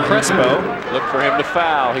Javier Crespo. Look for him to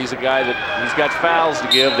foul. He's a guy that he's got fouls to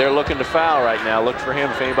give. They're looking to foul right now. Look for him.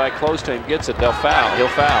 If anybody close to him gets it, they'll foul. He'll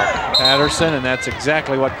foul. Patterson, and that's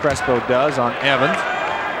exactly what Crespo does on Evans.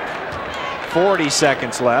 40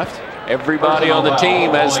 seconds left. Everybody on the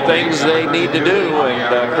team has things they need to do,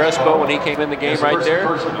 and Crespo, when he came in the game right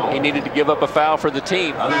there, he needed to give up a foul for the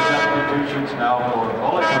team. Comes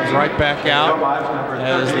right back out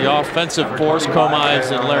as the offensive force,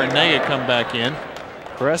 Comives and Larinaga come back in.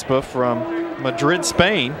 Crespo from Madrid,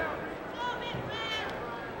 Spain.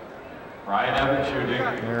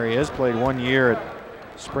 There he is, played 1 year at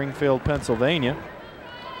Springfield, Pennsylvania.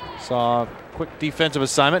 Saw a quick defensive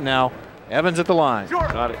assignment. Now Evans at the line.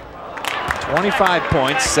 Got it. 25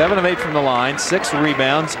 points, 7 of 8 from the line, 6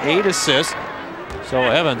 rebounds, 8 assists. So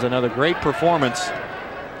Evans, another great performance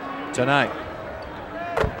tonight.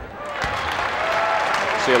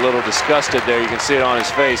 See a little disgusted there. You can see it on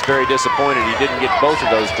his face. Very disappointed. He didn't get both of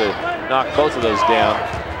those to knock both of those down.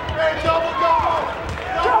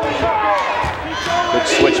 Good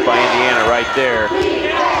switch by Indiana right there.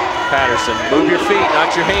 Patterson, move your feet,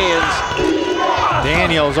 not your hands.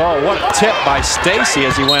 Daniels, oh, what a tip by Stacy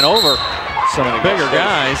as he went over some bigger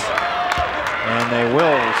guys. And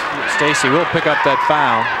Stacy will pick up that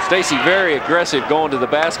foul. Stacy very aggressive going to the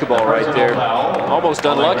basketball right there. Almost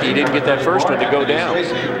unlucky he didn't get that first one to go down.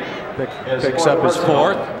 Picks up his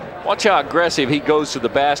fourth. Watch how aggressive he goes to the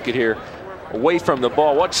basket here, away from the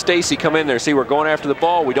ball. Watch Stacy come in there. See, we're going after the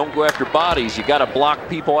ball. We don't go after bodies. You got to block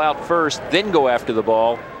people out first, then go after the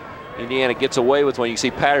ball. Indiana gets away with one. You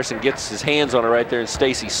see Patterson gets his hands on it right there, and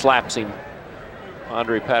Stacy slaps him.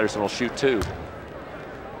 Andre Patterson will shoot 2.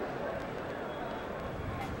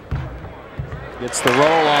 Gets the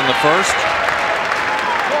roll on the first.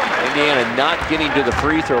 Indiana not getting to the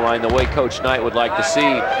free throw line the way Coach Knight would like to see.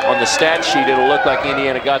 On the stat sheet, it'll look like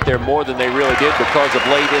Indiana got there more than they really did because of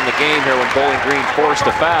late in the game here when Bowling Green forced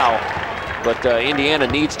a foul. But Indiana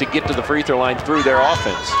needs to get to the free throw line through their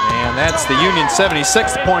offense. And that's the Union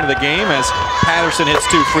 76th point of the game as Patterson hits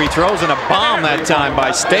 2 free throws and a bomb that time by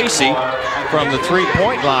Stacy from the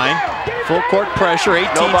 3-point line. Full court pressure,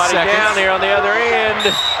 18 Nobody seconds. down there on the other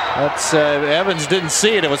end. That's Evans didn't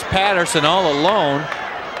see it. It was Patterson all alone.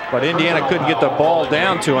 But Indiana couldn't get the ball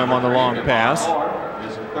down to him on the long pass.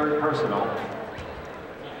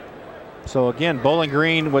 So again, Bowling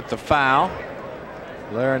Green with the foul.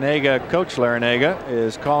 Larinaga, Coach Larinaga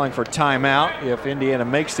is calling for timeout if Indiana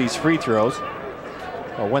makes these free throws.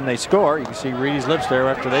 Well, when they score, you can see Reedy's lips there.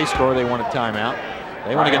 After they score, they want a timeout.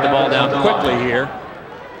 They want to get the ball down quickly here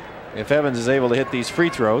if Evans is able to hit these free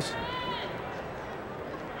throws.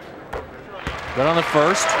 Good on the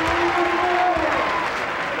first.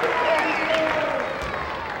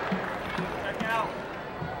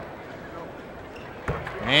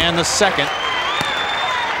 And the second.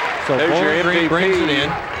 So there's your Bowling Green MVP. brings it in.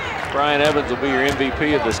 Brian Evans will be your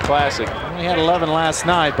MVP of this Classic. He had 11 last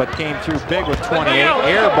night, but came through big with 28.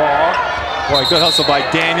 Air ball. Boy, good hustle by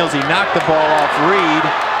Daniels. He knocked the ball off Reed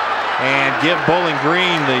and give Bowling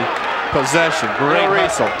Green the possession. Great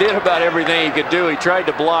hustle. Did about everything he could do. He tried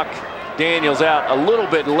to block Daniels out a little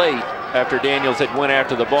bit late after Daniels had went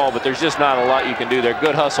after the ball, but there's just not a lot you can do there.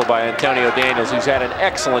 Good hustle by Antonio Daniels, who's had an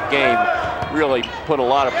excellent game. Really put a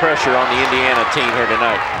lot of pressure on the Indiana team here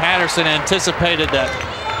tonight. Patterson anticipated that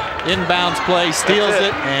inbounds play, steals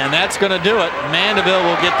it, and that's going to do it. Mandeville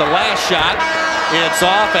will get the last shot. It's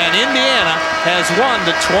off, and Indiana has won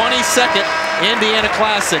the 22nd Indiana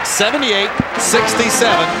Classic,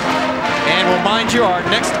 78-67. And we'll mind you, our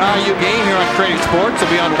next IU game here on Creative Sports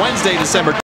will be on Wednesday, December